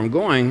watching where I'm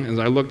going. As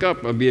I look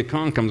up, a Viet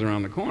Cong comes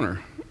around the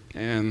corner.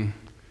 And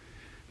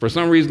for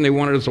some reason, they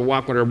wanted us to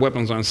walk with our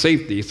weapons on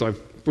safety, so I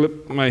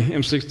flipped my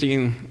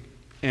M16,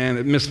 and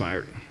it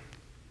misfired.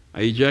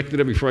 I ejected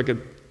it before I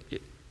could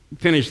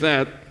finish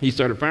that. He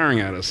started firing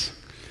at us.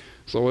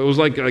 So it was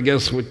like, I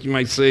guess, what you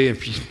might say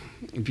if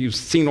you've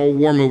seen old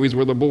war movies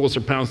where the bullets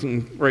are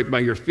pouncing right by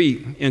your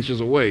feet,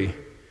 inches away.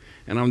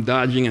 And I'm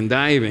dodging and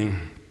diving.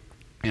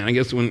 And I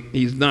guess when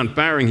he's done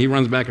firing, he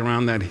runs back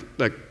around that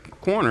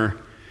corner,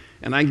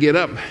 and I get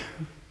up,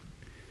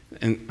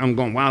 and I'm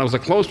going, wow, that was a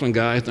close one,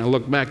 guys. And I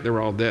look back, they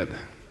were all dead.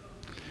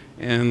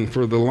 And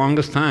for the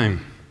longest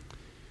time,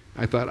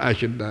 I thought I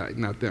should die,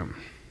 not them.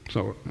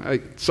 So I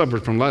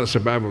suffered from a lot of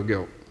survival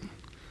guilt.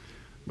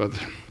 But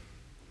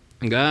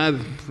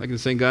God, like I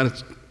say, God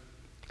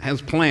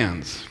has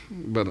plans.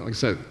 But like I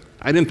said,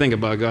 I didn't think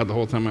about God the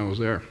whole time I was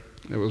there.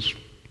 It was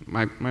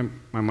my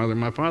mother and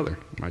my father,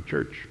 my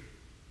church.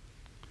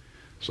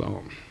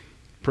 So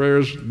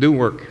prayers do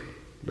work.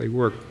 They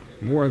work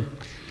more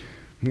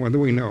than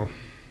we know.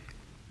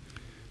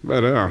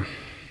 But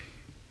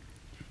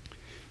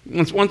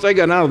once I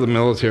got out of the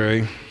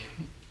military,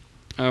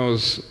 I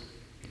was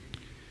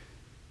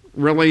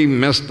really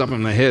messed up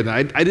in the head.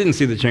 I didn't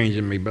see the change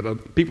in me,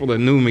 but people that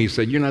knew me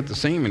said, "You're not the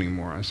same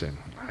anymore." I said,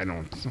 I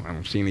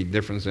don't see any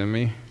difference in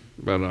me.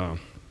 But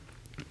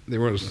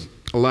there was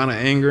a lot of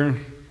anger.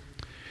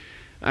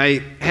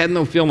 I had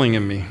no feeling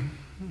in me,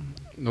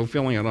 no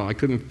feeling at all. I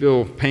couldn't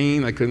feel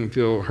pain. I couldn't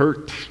feel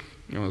hurt.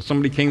 You know, if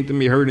somebody came to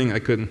me hurting, I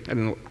couldn't. I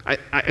didn't know.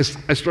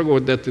 I struggle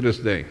with that to this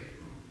day.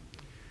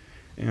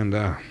 And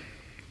I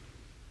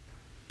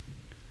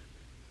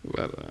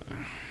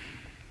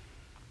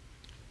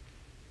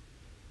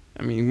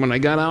mean, when I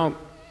got out,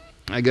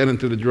 I got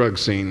into the drug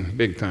scene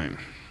big time.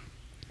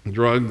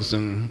 Drugs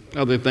and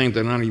other things that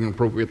are not even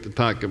appropriate to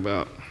talk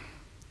about.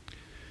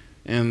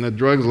 And the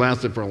drugs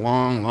lasted for a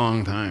long,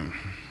 long time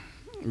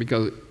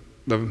because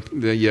the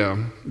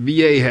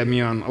VA had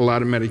me on a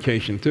lot of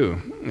medication too.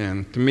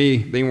 And to me,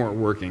 they weren't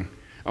working.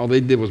 All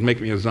they did was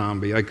make me a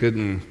zombie. I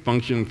couldn't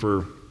function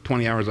for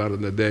 20 hours out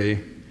of the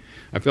day.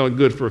 I felt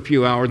good for a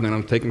few hours, and then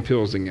I'm taking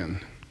pills again.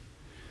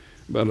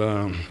 But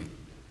I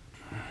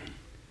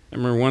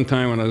remember one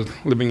time when I was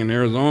living in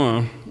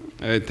Arizona,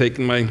 I had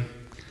taken my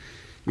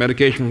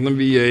medication from the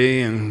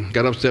VA and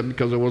got upset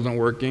because it wasn't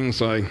working,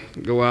 so I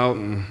go out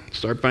and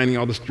start finding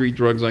all the street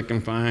drugs I can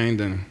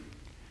find, and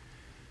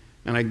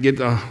I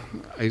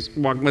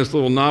walk by this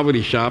little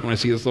novelty shop and I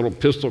see this little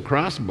pistol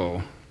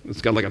crossbow.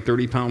 It's got like a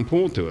 30-pound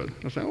pull to it.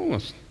 I say, oh,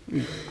 let's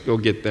go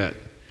get that.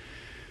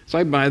 So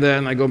I buy that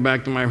and I go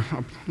back to my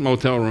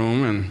motel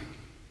room, and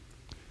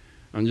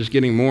I'm just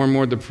getting more and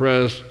more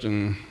depressed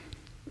and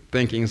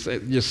thinking,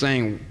 just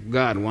saying,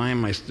 God, why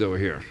am I still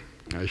here?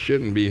 I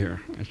shouldn't be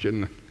here. I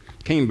shouldn't have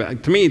came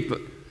back. To me,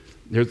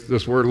 there's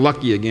this word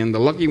lucky again. The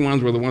lucky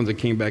ones were the ones that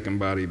came back in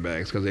body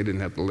bags because they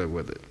didn't have to live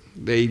with it.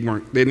 They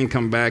didn't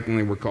come back and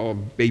they were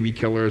called baby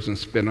killers and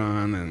spit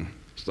on and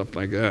stuff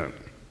like that.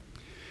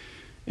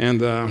 And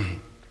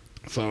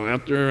so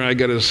after I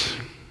got as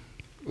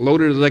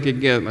loaded as I could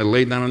get, I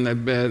laid down on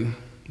that bed,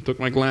 took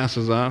my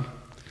glasses off,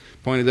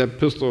 pointed that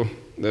pistol,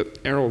 that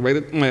arrow right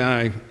at my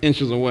eye,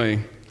 inches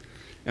away,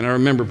 and I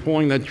remember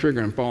pulling that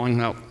trigger and falling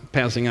out,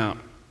 passing out.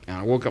 And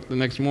I woke up the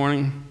next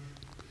morning.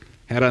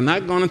 Had I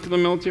not gone into the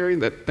military,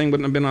 that thing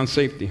wouldn't have been on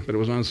safety, but it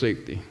was on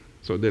safety,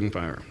 so it didn't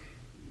fire.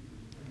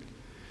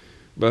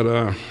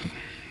 But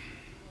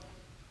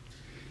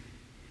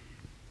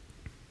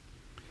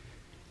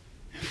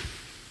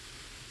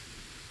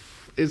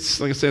it's,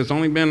 like I said, it's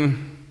only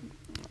been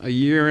a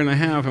year and a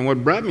half, and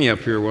what brought me up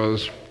here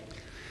was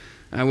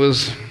I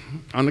was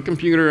on the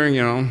computer,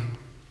 you know,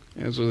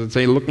 as I'd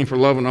say, looking for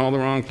love in all the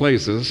wrong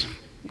places,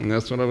 and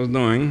that's what I was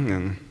doing.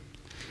 And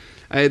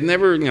I had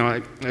never, you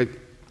know, I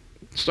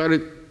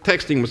started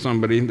texting with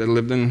somebody that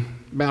lived in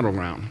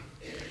Battleground,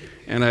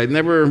 and I'd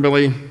never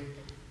really,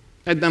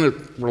 I'd done it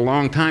for a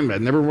long time, but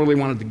I'd never really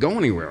wanted to go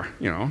anywhere,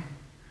 you know,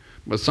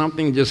 but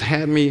something just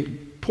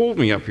pulled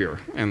me up here,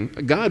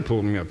 and God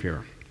pulled me up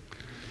here.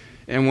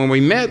 And when we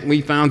met,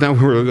 we found out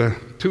we were the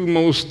two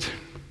most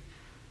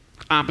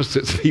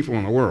opposite people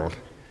in the world.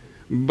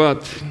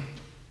 But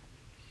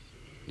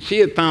she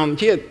had fallen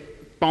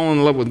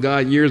in love with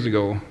God years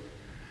ago,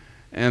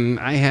 and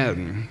I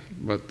hadn't.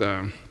 But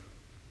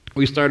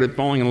we started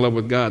falling in love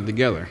with God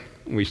together.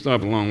 We still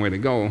have a long way to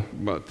go,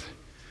 but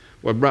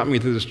what brought me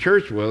to this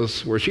church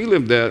was where she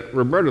lived at,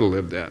 Roberta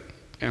lived at.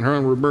 And her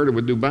and Roberta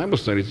would do Bible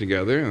studies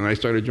together, and I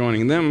started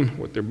joining them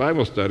with their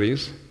Bible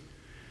studies.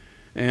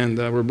 And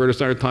Roberta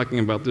started talking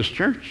about this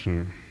church,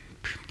 and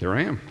here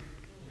I am.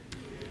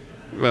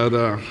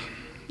 But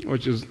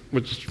which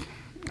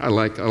I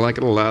like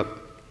it a lot.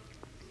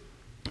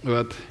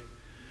 But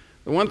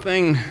the one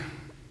thing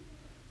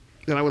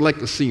that I would like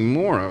to see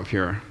more of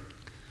here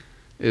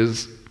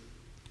is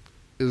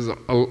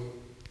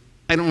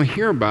I don't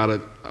hear about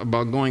it,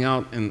 about going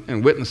out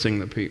and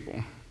witnessing to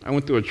people. I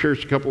went to a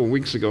church a couple of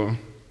weeks ago. It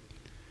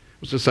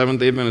was a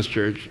Seventh-day Adventist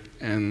church,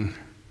 and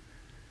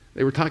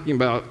they were talking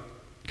about,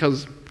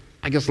 because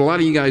I guess a lot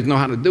of you guys know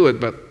how to do it,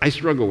 but I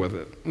struggle with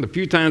it. And the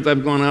few times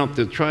I've gone out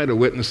to try to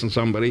witness to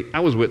somebody, I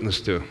was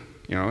witnessed to,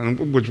 you know,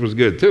 and, which was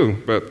good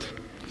too. But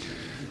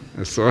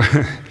so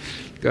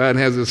God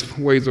has his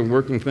ways of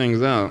working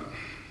things out.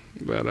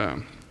 But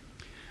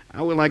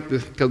I would like to,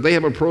 because they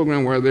have a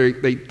program where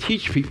they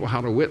teach people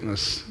how to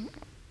witness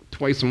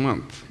twice a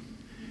month.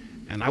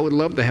 And I would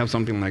love to have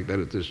something like that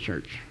at this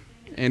church.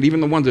 And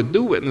even the ones that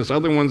do witness,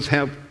 other ones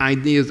have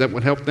ideas that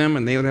would help them,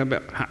 and they would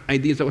have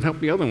ideas that would help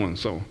the other ones.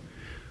 So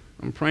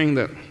I'm praying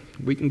that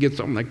we can get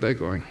something like that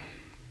going.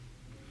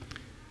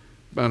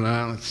 But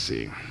let's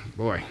see.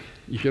 Boy,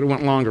 you should have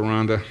went longer,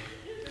 Rhonda.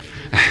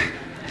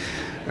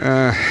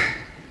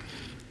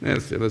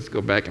 Let's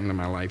go back into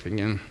my life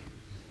again.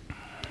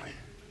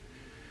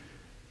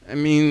 I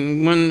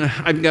mean, when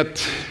I've got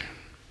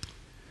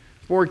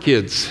 4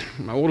 kids,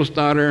 my oldest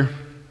daughter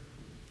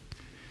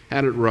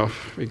had it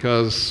rough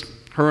because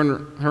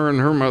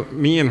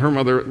me and her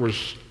mother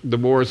was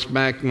divorced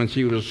back when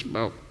she was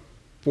about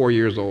 4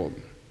 years old.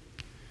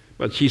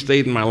 But she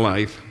stayed in my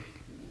life.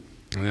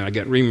 And then I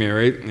got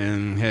remarried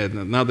and had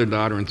another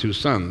daughter and 2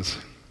 sons.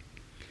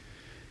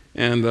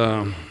 And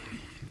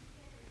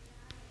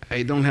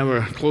I don't have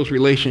a close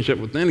relationship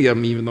with any of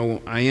them, even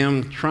though I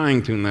am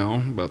trying to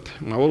now. But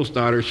my oldest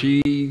daughter,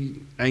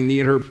 I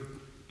need her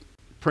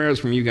prayers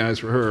from you guys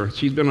for her.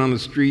 She's been on the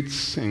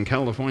streets in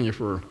California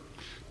for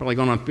probably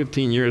going on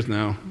 15 years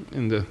now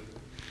into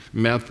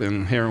meth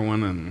and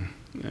heroin,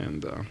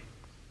 and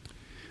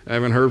I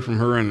haven't heard from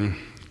her in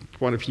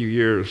quite a few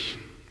years.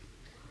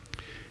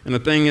 And the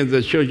thing is,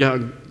 that shows you how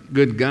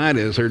good God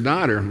is. Her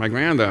daughter, my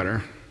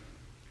granddaughter,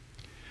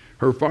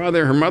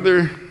 her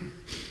mother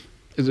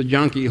is a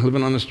junkie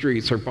living on the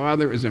streets. Her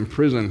father is in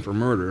prison for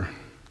murder,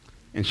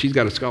 and she's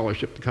got a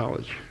scholarship to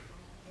college.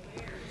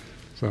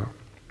 So,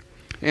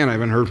 and I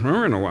haven't heard from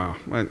her in a while.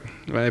 I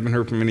haven't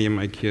heard from any of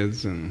my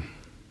kids,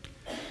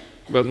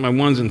 but my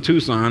ones in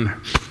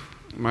Tucson,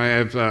 I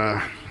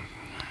have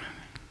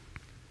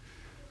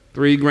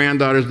 3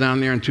 granddaughters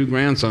down there and 2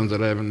 grandsons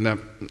that I haven't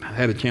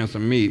had a chance to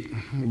meet.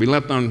 We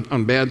left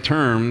on bad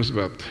terms,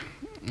 but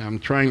I'm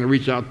trying to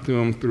reach out to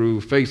them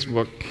through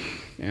Facebook,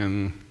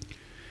 and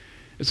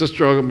it's a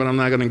struggle, but I'm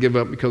not going to give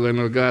up because I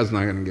know God's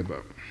not going to give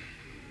up.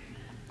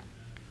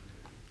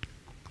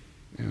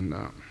 And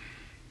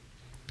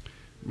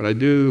but I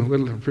do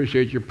really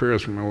appreciate your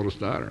prayers for my oldest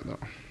daughter, though.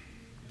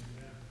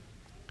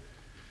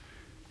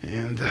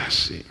 And let's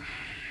see.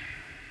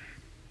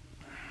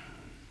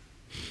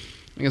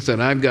 Like I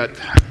said, I've got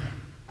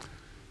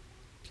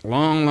a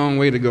long, long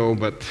way to go,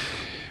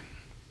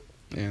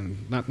 and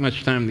not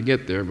much time to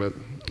get there, but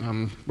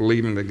I'm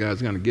believing that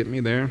God's going to get me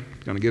there.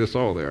 He's going to get us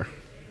all there.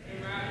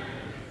 Amen.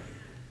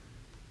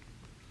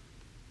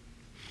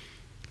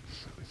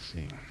 So let's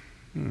see.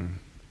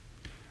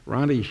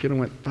 Rhonda, you should have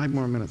went 5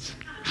 more minutes.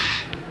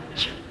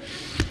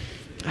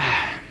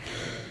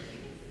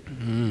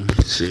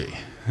 Let's see.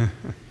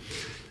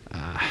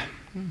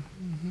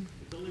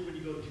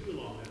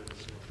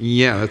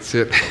 Yeah, that's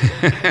it.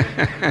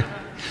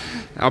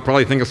 I'll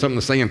probably think of something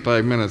to say in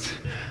 5 minutes,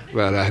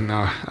 but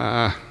no.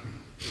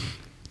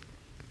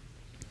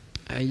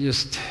 I'm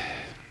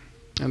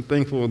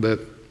thankful that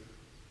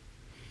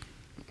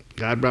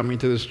God brought me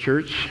to this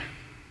church,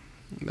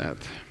 that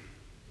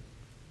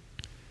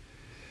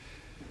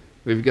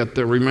we've got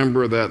to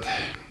remember that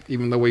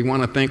even though we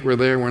want to think we're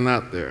there, we're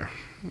not there.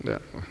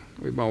 That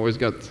we've always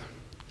got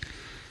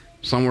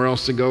somewhere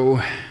else to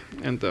go,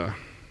 and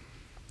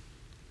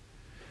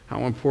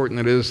how important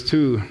it is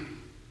to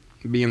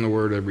be in the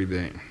Word every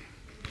day.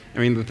 I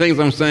mean, the things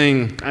I'm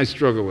saying, I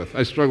struggle with.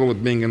 I struggle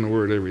with being in the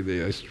Word every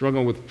day. I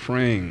struggle with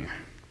praying.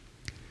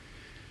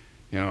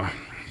 You know,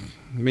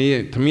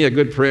 to me, a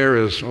good prayer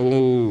is,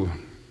 a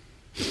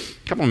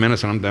couple of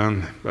minutes and I'm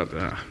done. But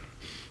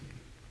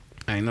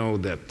I know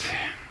that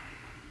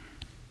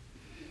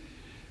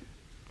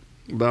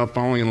without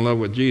falling in love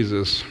with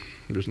Jesus,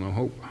 there's no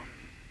hope.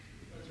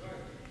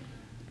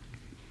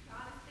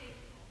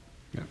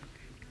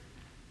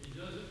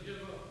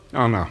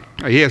 Oh, no.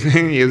 He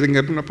hasn't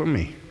given up on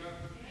me.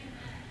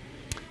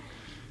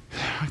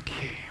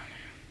 Okay.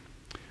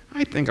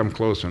 I think I'm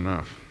close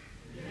enough.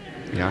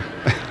 Yeah.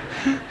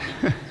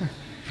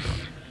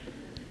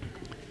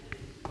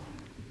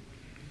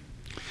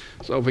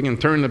 So if we can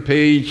turn to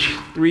page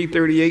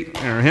 338 in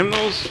our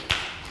hymnals.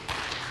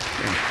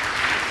 Yeah.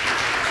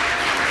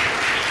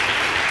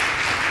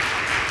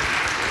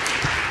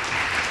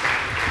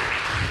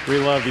 We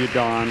love you,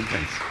 Don.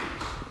 Thanks.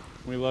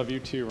 We love you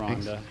too,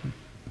 Rhonda. Thanks.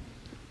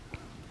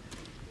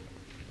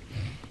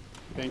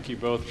 Thank you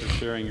both for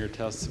sharing your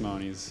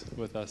testimonies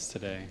with us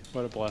today.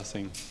 What a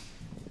blessing.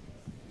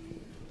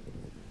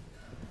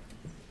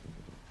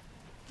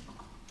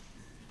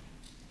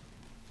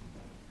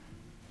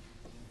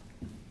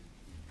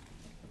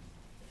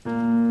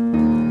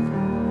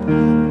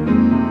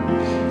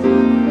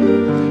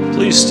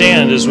 Please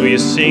stand as we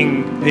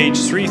sing page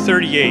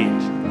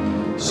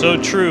 338. So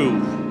true,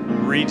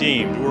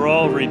 redeemed. We're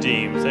all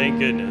redeemed, thank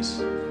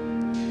goodness.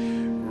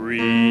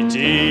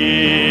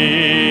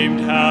 Redeemed,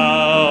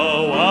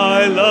 how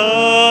I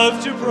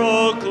love to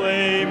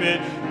proclaim it,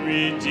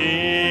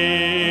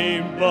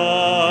 redeemed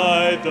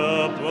by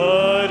the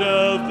blood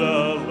of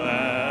the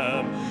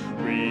Lamb,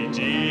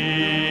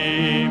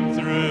 redeemed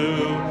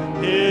through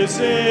His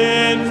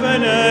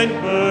infinite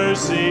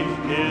mercy,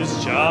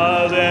 His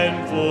child,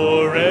 and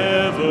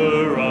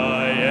forever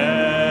I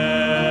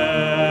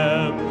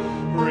am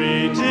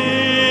redeemed,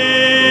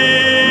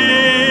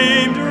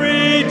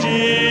 redeemed.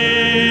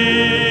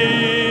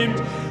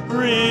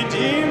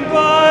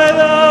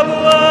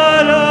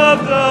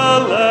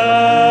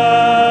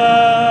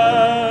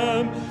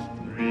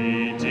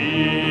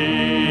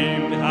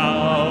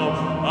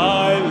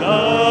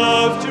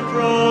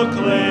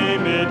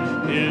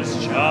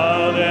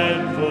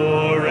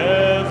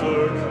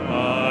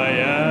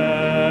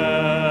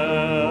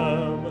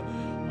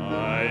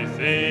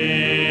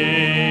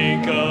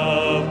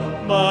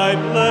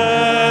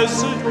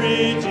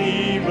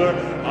 Redeemer.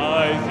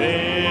 I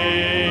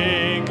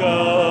think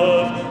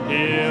of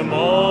him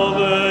all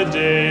the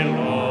day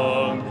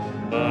long.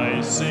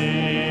 I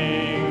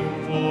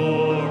sing,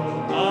 for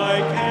I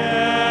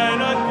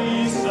cannot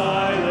be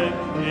silent.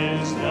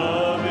 His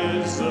love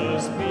is the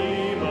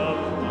theme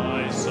of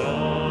my song.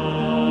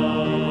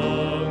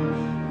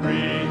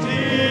 Redeemed,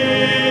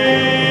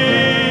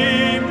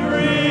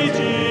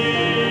 redeemed,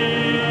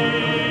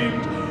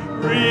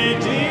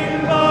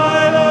 redeemed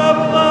by the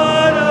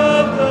blood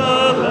of the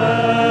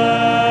Lamb.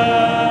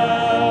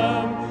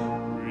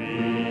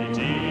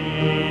 Redeemed,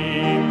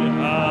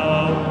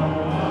 how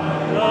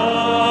I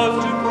love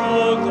to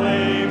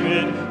proclaim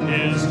it,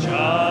 his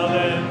child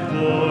and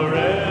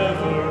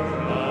forever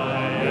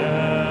I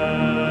am.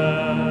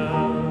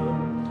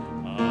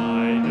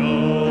 I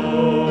know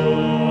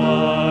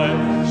I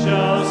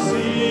shall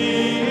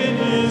see in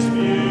his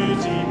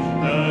beauty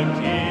the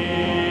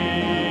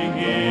King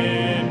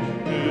in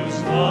whose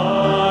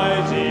I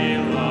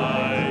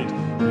delight,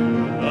 who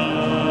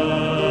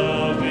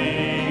lovingly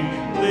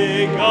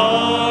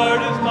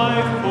guardeth my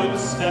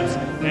footsteps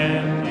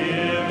and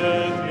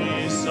giveth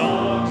me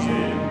songs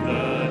in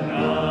the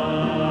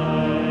night.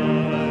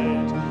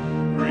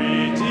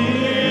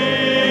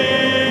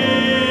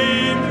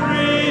 Redeemed,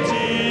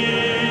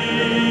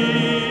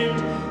 redeemed,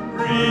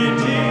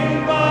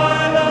 redeemed by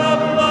the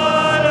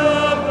blood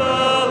of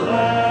the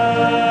Lamb.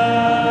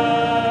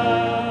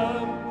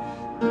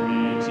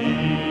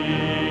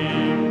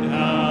 Redeemed,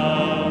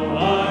 how I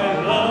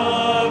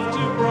love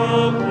to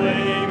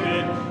proclaim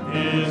it,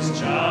 his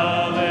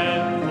child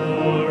and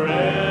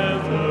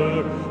forever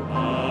I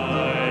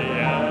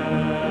am.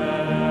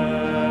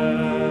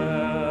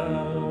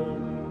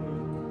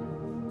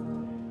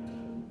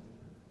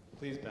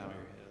 Please bow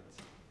your heads.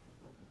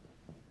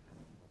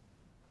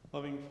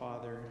 Loving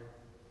Father,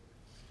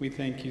 we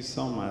thank you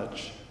so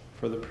much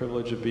for the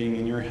privilege of being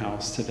in your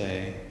house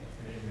today.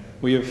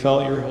 We have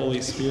felt your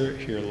Holy Spirit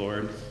here,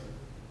 Lord.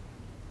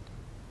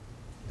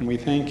 And we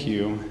thank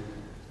you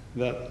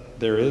that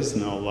there is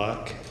no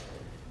luck,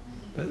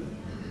 but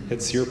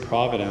it's your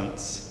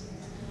providence,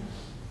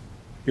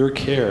 your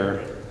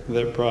care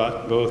that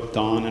brought both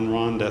Dawn and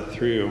Rhonda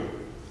through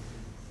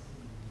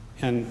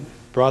and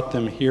brought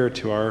them here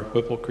to our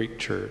Whipple Creek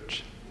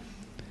Church.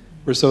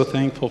 We're so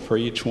thankful for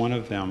each one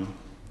of them,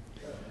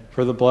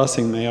 for the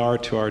blessing they are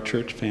to our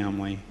church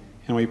family,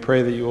 and we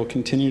pray that you will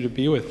continue to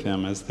be with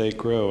them as they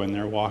grow in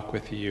their walk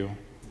with you.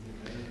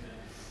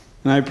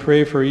 And I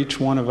pray for each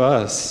one of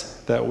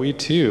us that we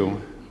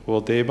too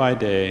will day by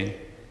day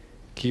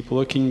keep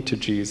looking to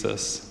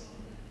Jesus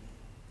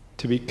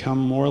to become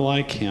more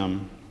like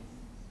him.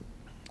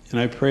 And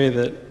I pray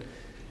that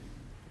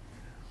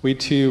we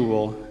too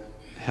will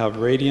have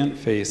radiant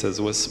faces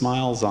with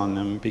smiles on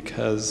them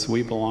because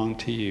we belong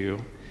to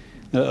you,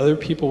 that other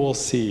people will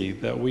see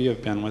that we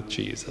have been with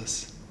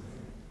Jesus.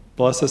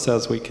 Bless us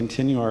as we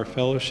continue our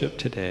fellowship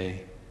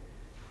today.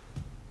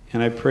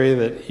 And I pray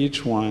that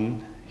each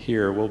one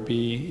here will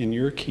be in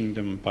your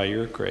kingdom by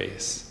your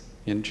grace.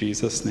 In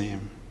Jesus'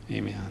 name,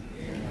 amen.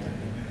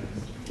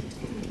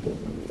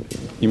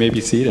 You may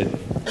be seated.